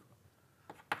CIs.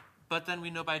 But then we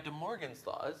know by De Morgan's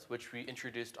laws, which we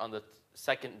introduced on the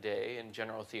second day in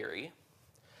general theory,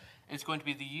 it's going to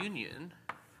be the union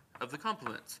of the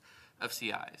complements of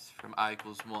CIs from I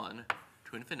equals 1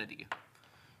 to infinity.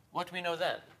 What do we know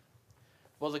then?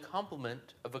 Well, the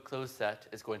complement of a closed set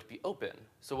is going to be open.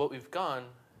 So what we've gone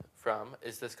from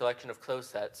is this collection of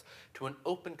closed sets to an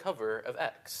open cover of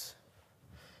X.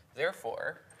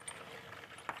 Therefore,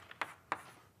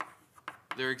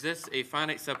 there exists a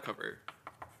finite subcover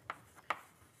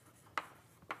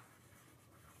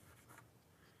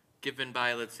given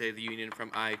by, let's say, the union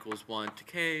from I equals 1 to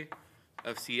k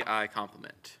of Ci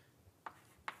complement.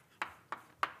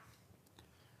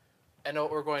 And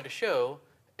what we're going to show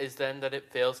is then that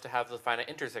it fails to have the finite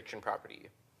intersection property.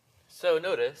 So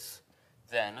notice,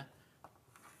 then,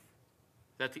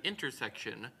 that the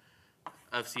intersection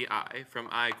of Ci from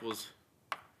I equals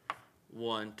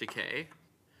 1 to k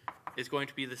is going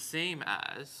to be the same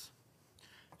as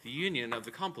the union of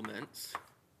the complements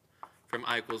from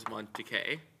I equals 1 to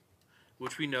k,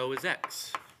 which we know is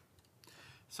x.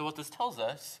 So what this tells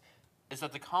us is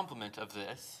that the complement of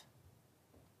this,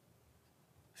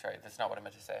 sorry, that's not what I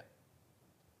meant to say.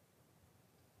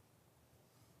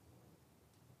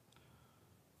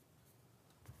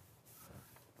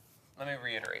 Let me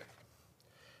reiterate.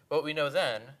 What we know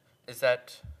then is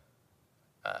that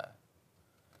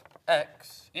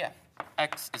x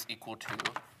is equal to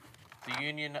the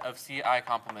union of Ci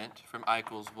complement from I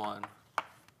equals 1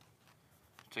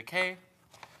 to k,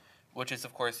 which is,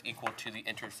 of course, equal to the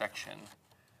intersection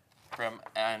from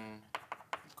n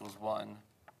equals 1.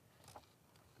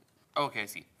 Okay, I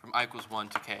see. From I equals 1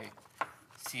 to k,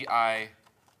 Ci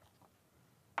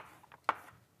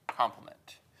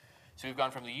complement. So we've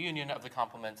gone from the union of the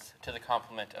complements to the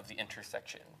complement of the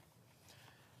intersection.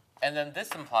 And then this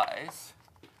implies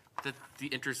that the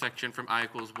intersection from I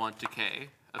equals 1 to k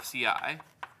of Ci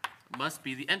must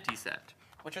be the empty set,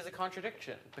 which is a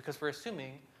contradiction because we're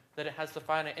assuming that it has the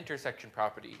finite intersection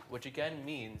property, which again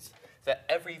means that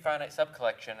every finite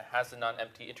subcollection has a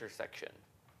non-empty intersection.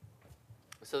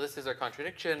 So this is our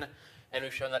contradiction, and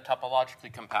we've shown that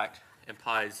topologically compact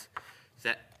implies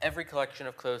that every collection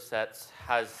of closed sets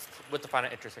has, with the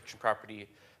finite intersection property,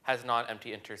 has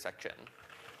non-empty intersection.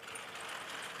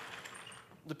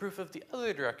 The proof of the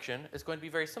other direction is going to be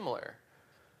very similar.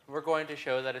 We're going to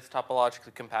show that it's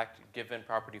topologically compact given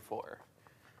property 4.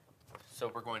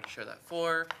 So we're going to show that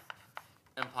 4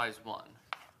 implies 1.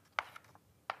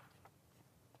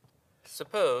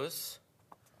 Suppose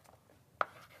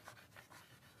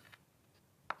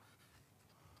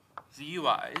the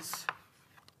UIs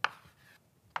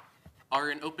are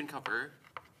an open cover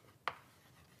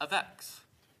of X.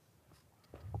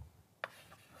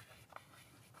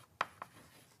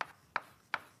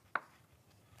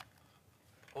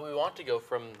 What we want to go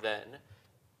from then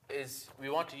is we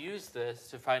want to use this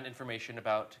to find information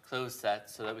about closed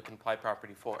sets so that we can apply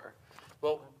property 4.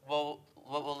 Well, what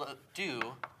we'll do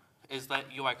is let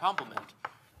UI complement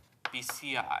be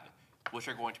Ci, which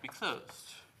are going to be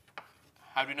closed.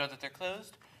 How do we know that they're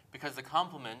closed? Because the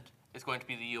complement is going to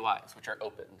be the UIs, which are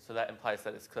open, so that implies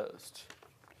that it's closed.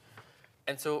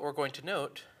 And so what we're going to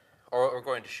note, or what we're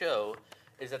going to show,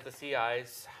 is that the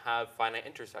CIs have finite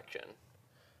intersection.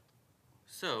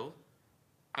 So,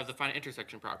 have the finite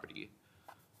intersection property.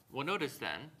 We'll notice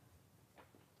then,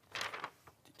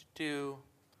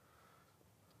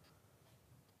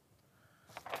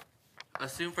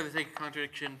 assume for the sake of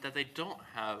contradiction that they don't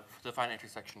have the finite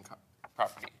intersection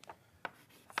property.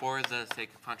 For the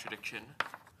sake of contradiction,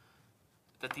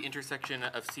 that the intersection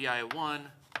of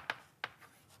Ci1,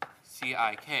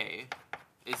 Cik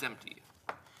is empty,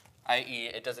 i.e.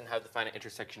 it doesn't have the finite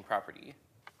intersection property.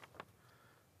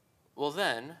 Well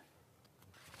then,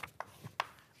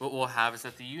 what we'll have is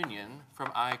that the union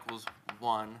from I equals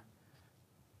 1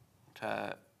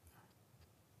 to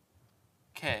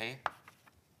k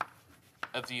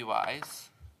of the UIs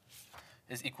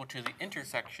is equal to the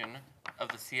intersection of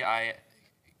the Cin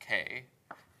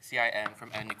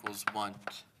from n equals 1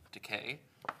 to k,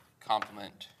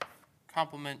 complement,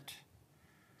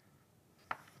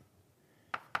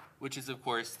 which is, of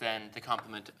course, then the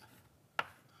complement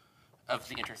of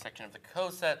the intersection of the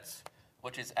cosets,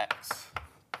 which is x.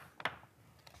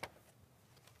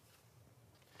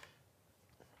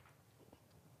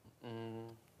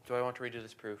 Do I want to redo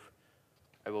this proof?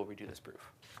 I will redo this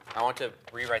proof. I want to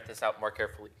rewrite this out more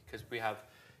carefully because we have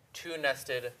two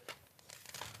nested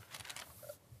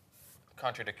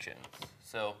contradictions.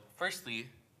 So firstly,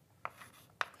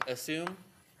 assume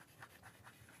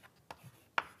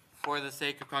for the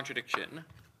sake of contradiction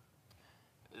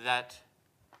that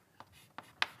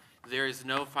there is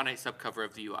no finite subcover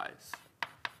of the UIs.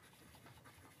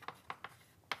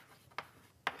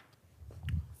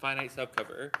 Finite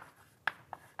subcover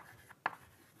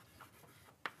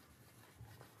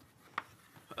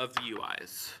of the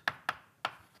UIs.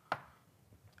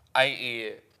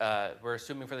 I.e., we're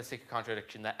assuming for the sake of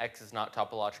contradiction that X is not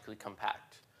topologically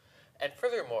compact. And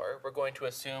furthermore, we're going to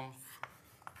assume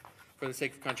for the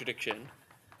sake of contradiction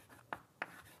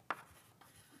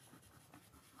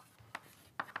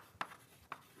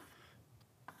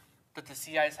that the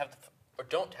CIs have or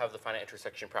don't have the finite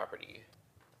intersection property.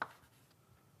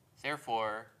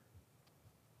 Therefore,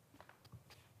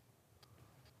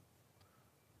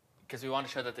 because we want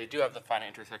to show that they do have the finite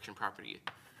intersection property,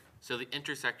 so the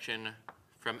intersection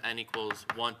from n equals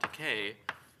 1 to k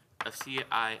of Cin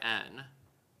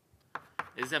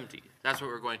is empty. That's what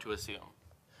we're going to assume.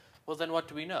 Well, then what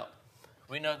do we know?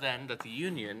 we know then that the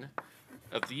union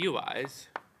of the ui's,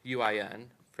 uin,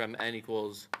 from n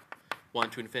equals 1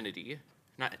 to infinity,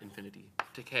 not infinity,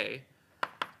 to k,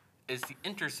 is the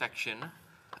intersection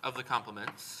of the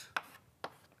complements,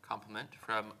 complement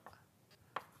from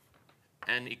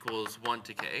n equals 1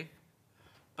 to k,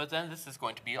 but then this is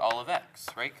going to be all of x,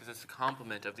 right? Because it's the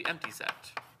complement of the empty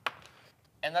set.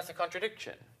 And that's a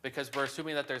contradiction, because we're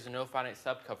assuming that there's no finite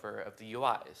subcover of the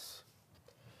ui's.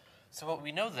 So what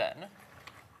we know then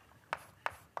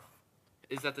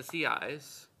is that the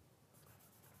ci's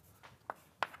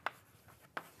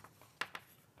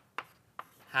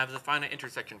have the finite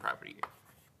intersection property.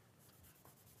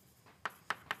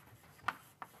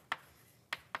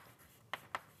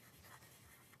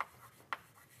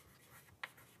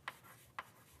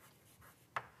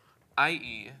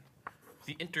 i.e.,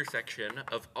 the intersection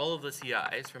of all of the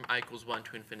ci's from I equals 1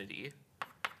 to infinity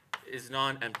is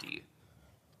non-empty.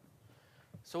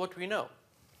 So what do we know?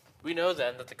 We know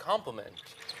then that the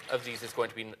complement of these is going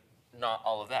to be not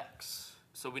all of x.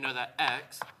 So we know that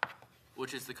x,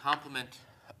 which is the complement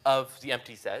of the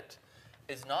empty set,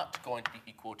 is not going to be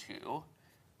equal to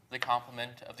the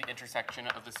complement of the intersection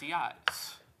of the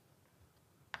ci's,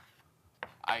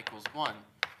 I equals 1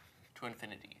 to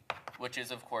infinity, which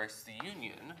is, of course, the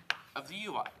union of the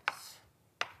ui's.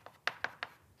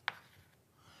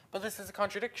 But this is a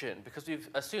contradiction, because we've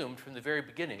assumed from the very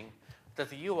beginning that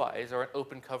the ui's are an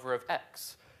open cover of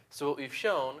x. So what we've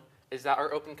shown is that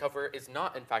our open cover is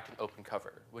not, in fact, an open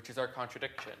cover, which is our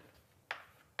contradiction.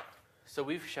 So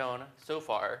we've shown so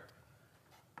far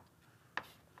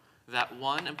that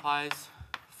 1 implies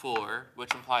 4,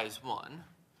 which implies 1,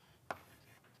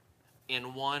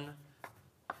 and 1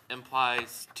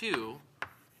 implies 2,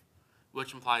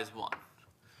 which implies 1.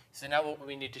 So now what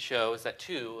we need to show is that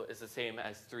 2 is the same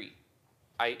as 3,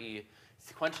 i.e.,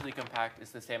 sequentially compact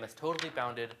is the same as totally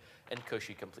bounded and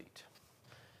Cauchy complete.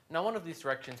 Now one of these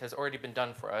directions has already been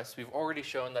done for us. We've already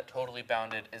shown that totally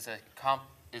bounded is a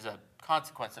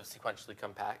consequence of sequentially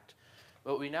compact.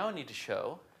 What we now need to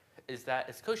show is that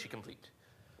it's Cauchy complete.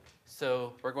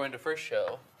 So we're going to first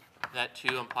show that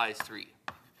 2 implies 3.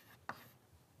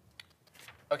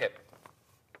 Okay.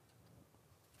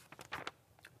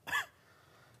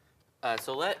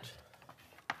 So let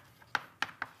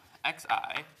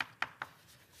xi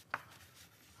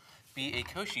be a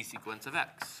Cauchy sequence of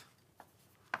x.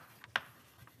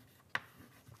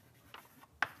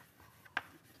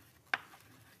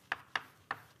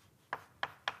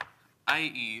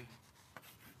 i.e.,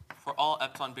 for all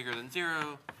epsilon bigger than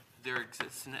 0, there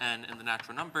exists an n in the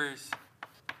natural numbers,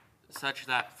 such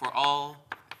that for all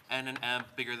n and m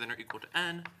bigger than or equal to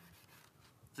n,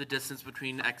 the distance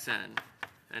between xn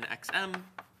and xm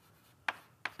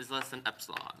is less than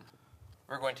epsilon.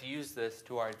 We're going to use this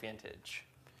to our advantage.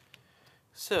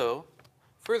 So,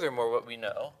 furthermore, what we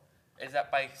know is that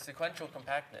by sequential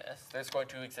compactness, there's going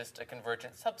to exist a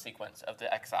convergent subsequence of the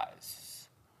xi's.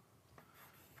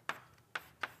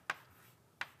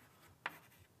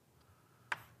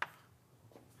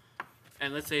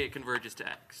 And let's say it converges to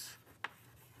x.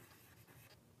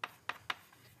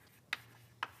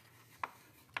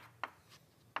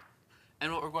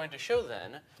 And what we're going to show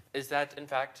then is that, in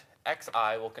fact,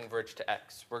 xi will converge to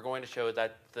x. We're going to show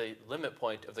that the limit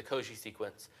point of the Cauchy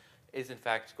sequence is, in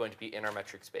fact, going to be in our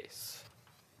metric space.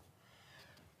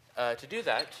 To do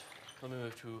that, let me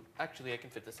move to, actually, I can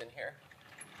fit this in here.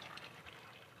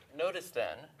 Notice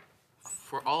then,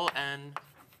 for all n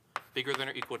bigger than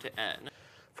or equal to n,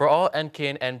 for all nk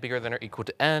and n bigger than or equal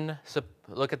to n, so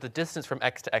look at the distance from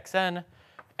x to xn,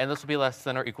 and this will be less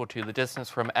than or equal to the distance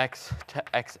from x to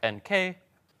xnk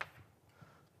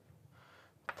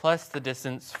plus the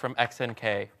distance from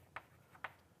xnk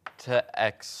to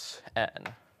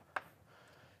xn.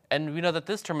 And we know that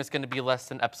this term is going to be less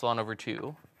than epsilon over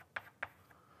 2.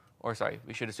 Or sorry,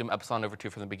 we should assume epsilon over 2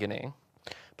 from the beginning.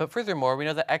 But furthermore, we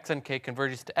know that x and k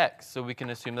converges to x, so we can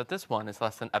assume that this one is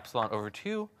less than epsilon over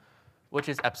 2, which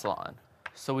is epsilon.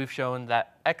 So we've shown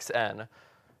that xn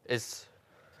is,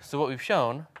 so what we've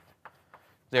shown,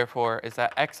 therefore, is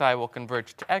that xi will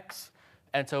converge to x,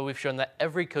 and so we've shown that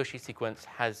every Cauchy sequence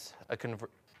has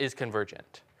is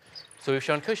convergent. So we've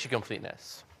shown Cauchy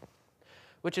completeness,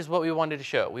 which is what we wanted to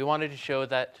show. We wanted to show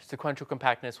that sequential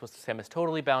compactness was the same as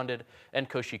totally bounded and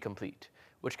Cauchy complete,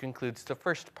 which concludes the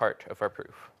first part of our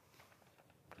proof.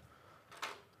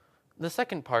 The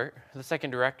second part, the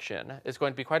second direction, is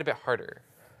going to be quite a bit harder,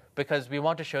 because we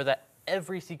want to show that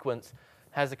every sequence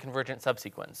has a convergent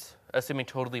subsequence, assuming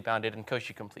totally bounded and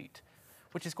Cauchy complete,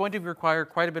 which is going to require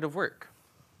quite a bit of work,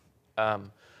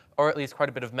 or at least quite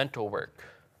a bit of mental work.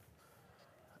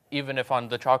 Even if on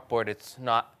the chalkboard it's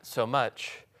not so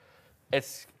much,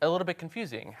 it's a little bit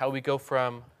confusing how we go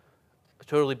from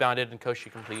totally bounded and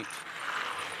Cauchy complete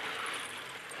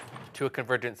to a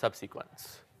convergent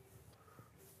subsequence.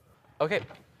 Okay,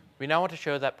 we now want to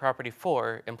show that property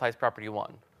 4 implies property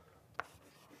 1.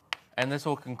 And this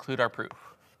will conclude our proof.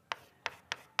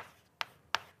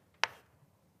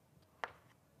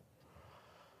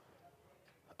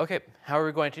 Okay, how are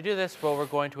we going to do this? Well, we're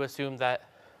going to assume that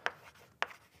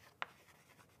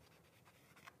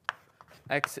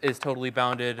X is totally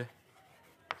bounded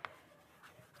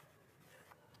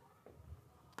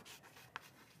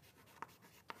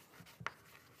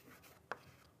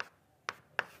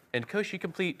and Cauchy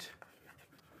complete.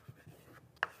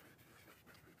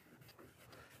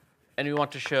 And we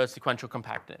want to show sequential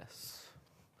compactness.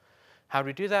 How do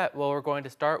we do that? Well, we're going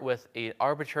to start with an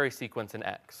arbitrary sequence in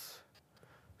X.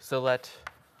 So let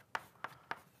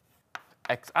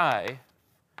xi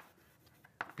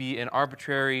be an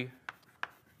arbitrary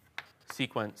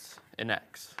sequence in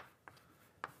X.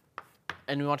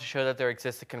 And we want to show that there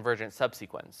exists a convergent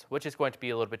subsequence, which is going to be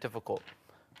a little bit difficult.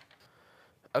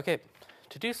 Okay,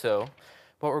 to do so,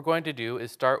 what we're going to do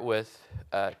is start with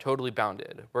totally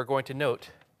bounded. We're going to note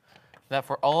that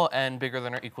for all n bigger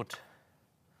than or equal to,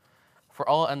 for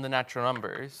all n the natural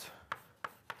numbers,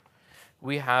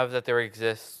 we have that there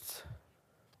exists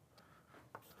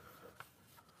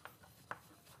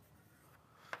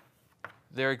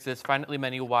finitely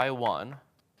many y1,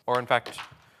 or in fact,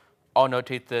 I'll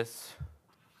notate this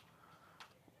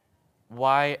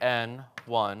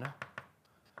yn1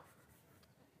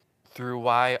 through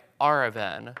yr of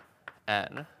n,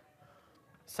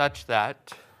 such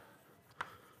that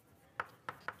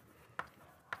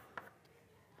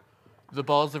the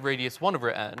balls of radius 1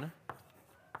 over n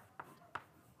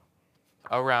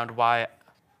around yi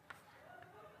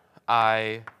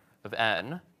of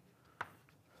n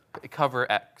cover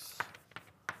X.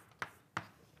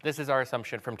 This is our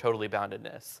assumption from totally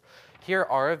boundedness. Here,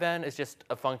 r of n is just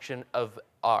a function of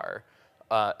r,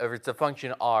 or it's a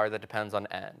function r that depends on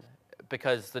n,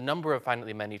 because the number of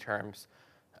finitely many terms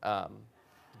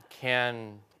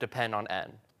can depend on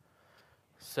n.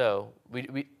 So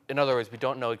in other words, we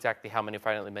don't know exactly how many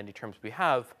finitely many terms we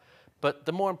have, but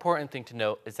the more important thing to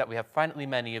note is that we have finitely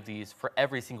many of these for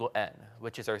every single n,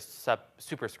 which is our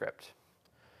superscript.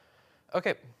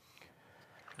 Okay,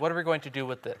 what are we going to do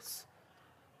with this?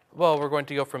 Well, we're going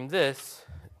to go from this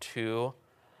to,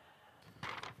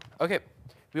 okay,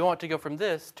 we want to go from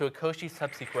this to a Cauchy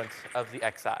subsequence of the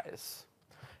xi's.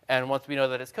 And once we know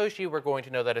that it's Cauchy, we're going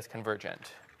to know that it's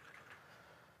convergent.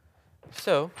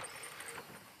 So,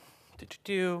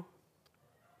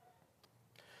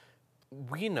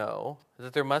 we know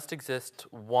that there must exist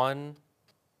one,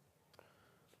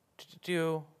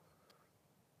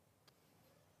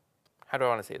 how do I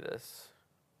want to say this?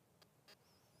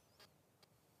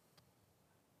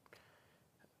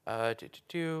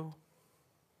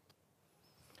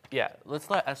 Yeah, let's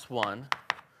let S1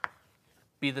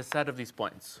 be the set of these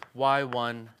points,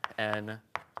 y1 n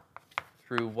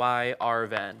through yr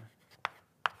of n.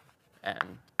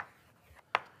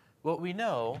 What we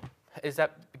know is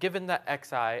that given that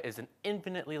xi is an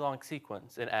infinitely long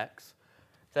sequence in X,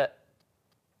 that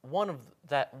one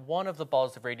of the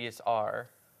balls of radius r,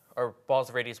 or balls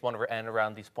of radius 1 over n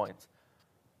around these points,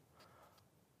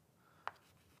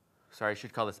 sorry, I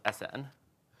should call this Sn.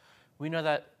 We know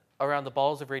that around the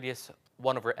balls of radius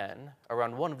 1 over n,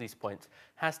 around one of these points,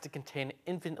 has to contain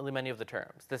infinitely many of the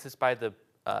terms. This is by the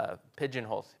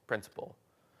pigeonhole principle.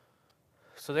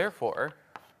 So therefore,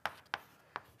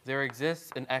 there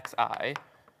exists an xi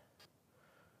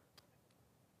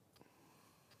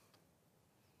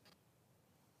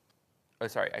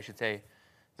I should say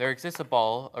there exists a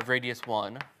ball of radius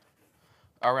 1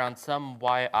 around some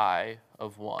yi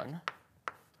of 1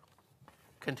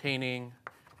 containing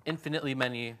infinitely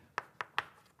many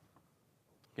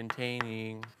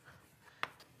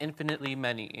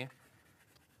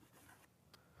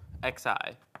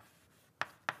xi.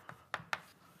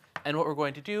 And what we're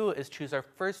going to do is choose our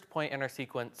first point in our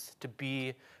sequence to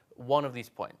be one of these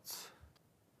points.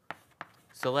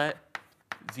 So let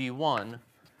z1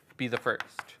 be the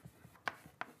first.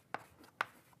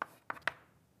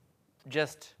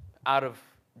 Just out of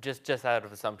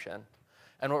assumption.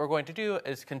 And what we're going to do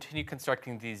is continue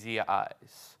constructing these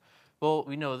zi's. Well, what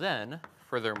we know then,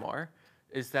 furthermore,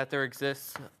 is that there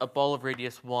exists a ball of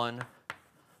radius 1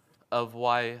 of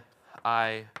yi2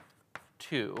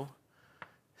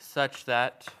 such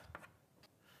that,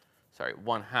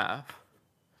 1/2,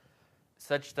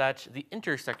 such that the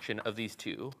intersection of these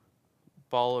two,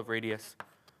 ball of radius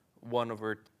 1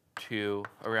 over 2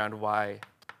 around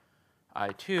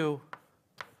yi2,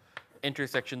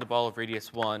 intersection the ball of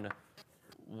radius 1,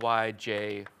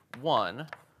 yj1,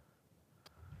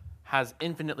 has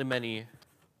infinitely many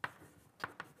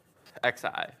xi.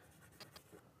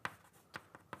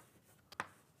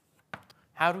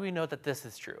 How do we know that this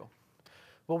is true?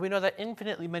 Well, we know that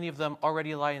infinitely many of them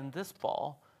already lie in this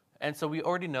ball, and so we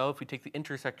already know if we take the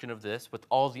intersection of this with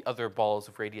all the other balls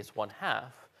of radius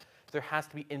 1/2, there has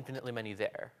to be infinitely many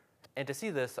there. And to see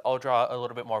this, I'll draw a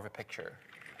little bit more of a picture.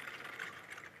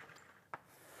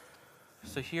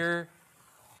 So here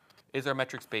is our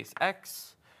metric space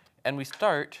X, and we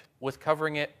start with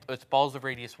covering it with balls of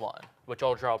radius 1, which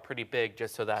I'll draw pretty big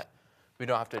just so that we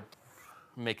don't have to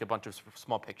make a bunch of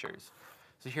small pictures.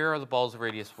 So here are the balls of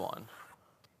radius 1.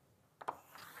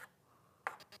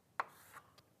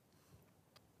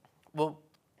 Well,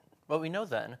 what we know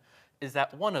then is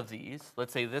that one of these,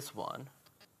 let's say this one,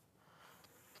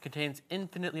 contains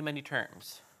infinitely many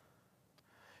terms.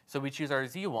 So we choose our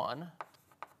z1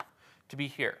 to be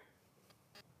here.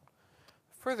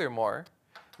 Furthermore,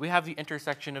 we have the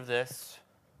intersection of this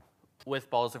with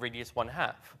balls of radius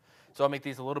 1/2. So I'll make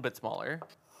these a little bit smaller.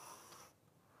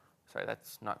 Sorry,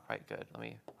 that's not quite good.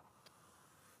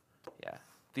 Yeah.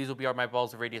 These will be my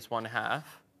balls of radius 1/2.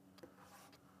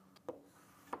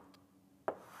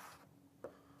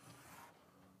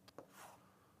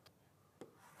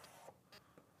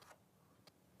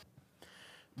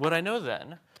 What I know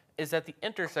then is that the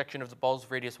intersection of the balls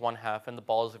of radius 1/2 and the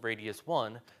balls of radius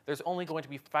 1, there's only going to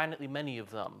be finitely many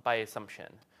of them by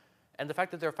assumption. And the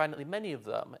fact that there are finitely many of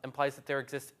them implies that there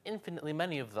exists infinitely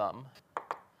many of them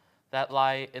that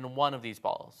lie in one of these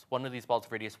balls. One of these balls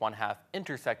of radius 1/2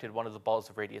 intersected one of the balls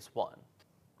of radius 1.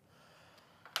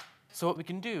 So what we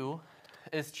can do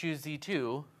is choose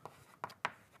z2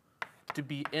 to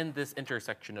be in this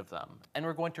intersection of them. And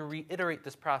we're going to reiterate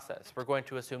this process. We're going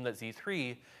to assume that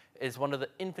z3 is one of the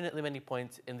infinitely many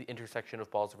points in the intersection of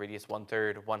balls of radius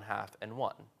 1/3, 1/2, and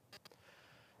 1.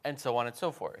 And so on and so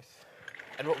forth.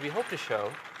 And what we hope to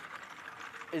show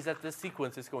is that this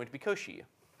sequence is going to be Cauchy.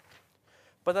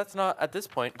 But that's not, at this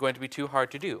point, going to be too hard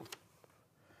to do.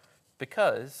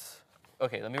 Because,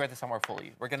 okay, let me write this out more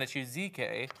fully. We're going to choose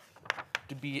zk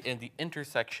to be in the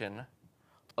intersection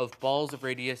of balls of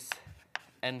radius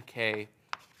nk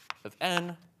of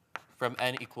n from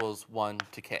n equals 1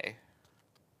 to k.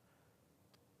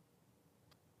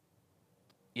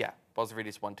 Yeah, balls of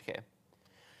radius 1 to k.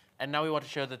 And now we want to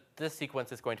show that this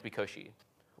sequence is going to be Cauchy.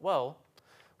 Well,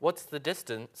 what's the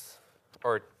distance,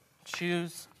 or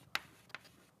choose,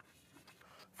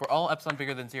 for all epsilon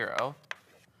bigger than 0,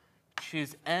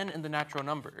 choose n in the natural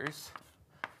numbers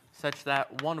such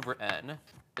that 1 over n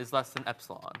is less than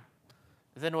epsilon.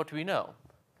 Then what do we know?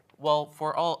 Well,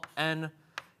 for all n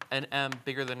and m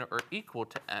bigger than or equal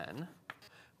to n,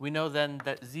 we know then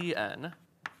that zn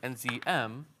and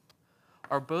zm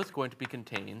are both going to be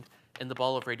contained in the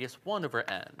ball of radius 1 over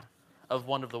n of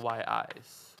one of the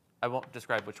yi's. I won't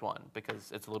describe which one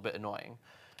because it's a little bit annoying.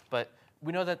 But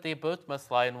we know that they both must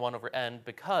lie in 1 over n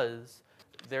because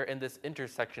they're in this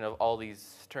intersection of all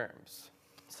these terms.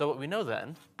 So what we know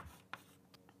then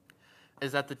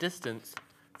is that the distance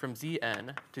from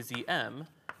zn to zm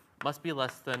must be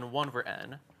less than 1 over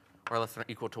n, or less than or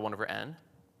equal to 1 over n,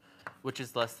 which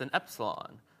is less than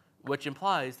epsilon, which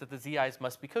implies that the zi's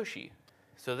must be Cauchy.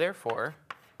 So therefore,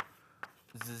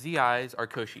 the zi's are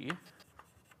Cauchy.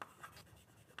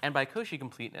 And by Cauchy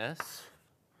completeness,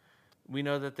 we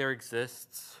know that there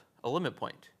exists a limit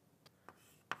point.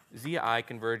 zi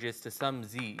converges to some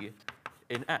z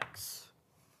in x.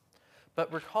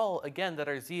 But recall again that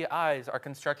our zi's are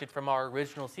constructed from our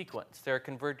original sequence.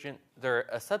 They're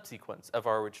a subsequence of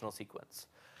our original sequence.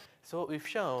 So what we've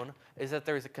shown is that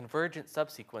there is a convergent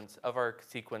subsequence of our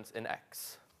sequence in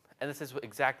x. And this is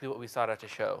exactly what we sought out to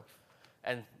show.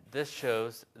 And this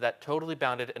shows that totally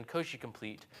bounded and Cauchy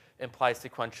complete implies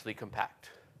sequentially compact.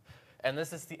 And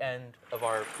this is the end of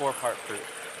our 4-part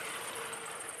proof.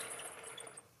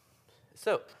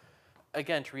 So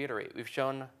again, to reiterate, we've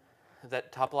shown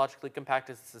that topologically compact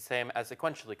is the same as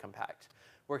sequentially compact,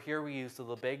 where here we use the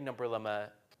Lebesgue number lemma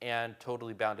and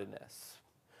totally boundedness.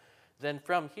 Then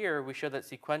from here, we show that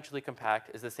sequentially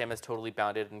compact is the same as totally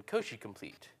bounded and Cauchy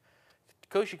complete.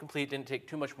 Cauchy complete didn't take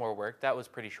too much more work. That was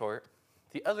pretty short.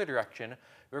 The other direction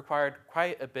required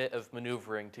quite a bit of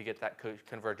maneuvering to get that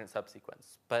convergent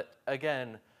subsequence. But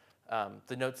again,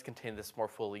 the notes contain this more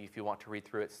fully if you want to read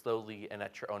through it slowly and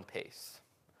at your own pace.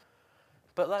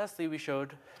 But lastly, we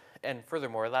showed And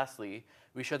furthermore, lastly,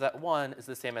 we showed that 1 is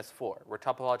the same as 4, where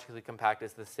topologically compact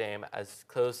is the same as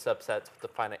closed subsets with the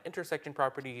finite intersection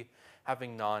property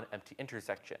having non-empty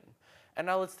intersection. And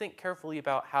now let's think carefully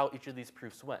about how each of these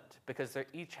proofs went, because they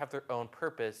each have their own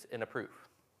purpose in a proof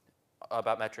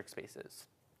about metric spaces.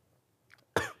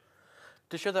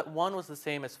 To show that 1 was the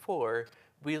same as 4,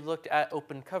 we looked at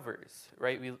open covers,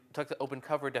 right? We took the open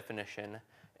cover definition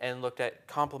and looked at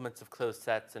complements of closed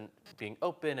sets and being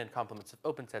open and complements of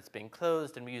open sets being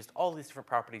closed, and we used all these different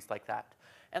properties like that.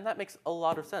 And that makes a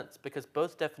lot of sense because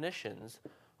both definitions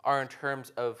are in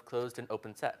terms of closed and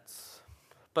open sets.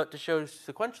 But to show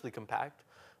sequentially compact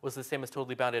was the same as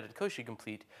totally bounded and Cauchy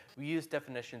complete, we used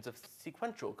definitions of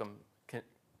sequential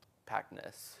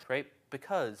compactness, right?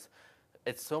 Because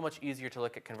it's so much easier to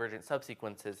look at convergent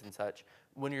subsequences and such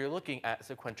when you're looking at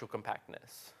sequential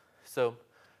compactness. So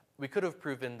we could have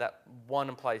proven that 1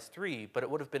 implies 3, but it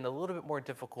would have been a little bit more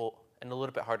difficult and a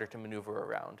little bit harder to maneuver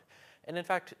around. And in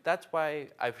fact, that's why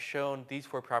I've shown these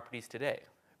 4 properties today.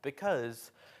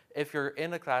 Because if you're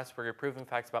in a class where you're proving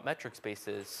facts about metric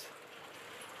spaces,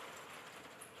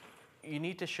 you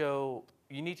need to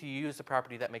use the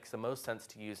property that makes the most sense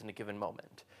to use in a given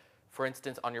moment. For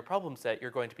instance, on your problem set,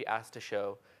 you're going to be asked to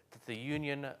show that the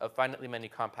union of finitely many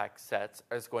compact sets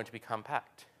is going to be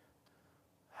compact.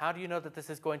 How do you know that this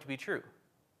is going to be true?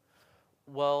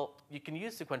 Well, you can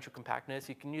use sequential compactness,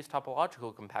 you can use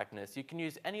topological compactness, you can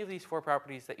use any of these 4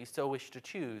 properties that you still wish to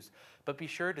choose, but be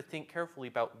sure to think carefully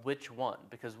about which one,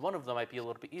 because one of them might be a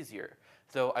little bit easier,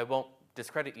 though I won't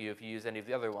discredit you if you use any of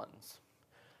the other ones.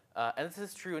 And this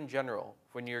is true in general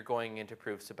when you're going into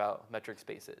proofs about metric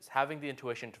spaces. Having the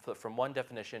intuition to flip from one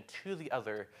definition to the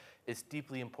other is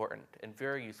deeply important and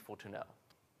very useful to know.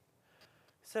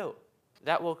 So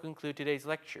that will conclude today's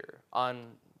lecture. On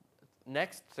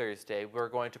next Thursday, we're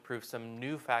going to prove some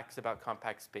new facts about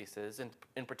compact spaces. And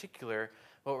in particular,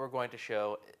 what we're going to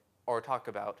show or talk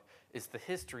about is the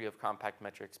history of compact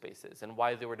metric spaces and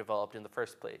why they were developed in the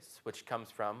first place, which comes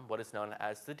from what is known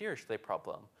as the Dirichlet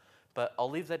problem. But I'll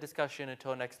leave that discussion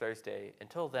until next Thursday.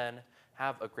 Until then,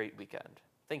 have a great weekend.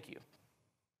 Thank you.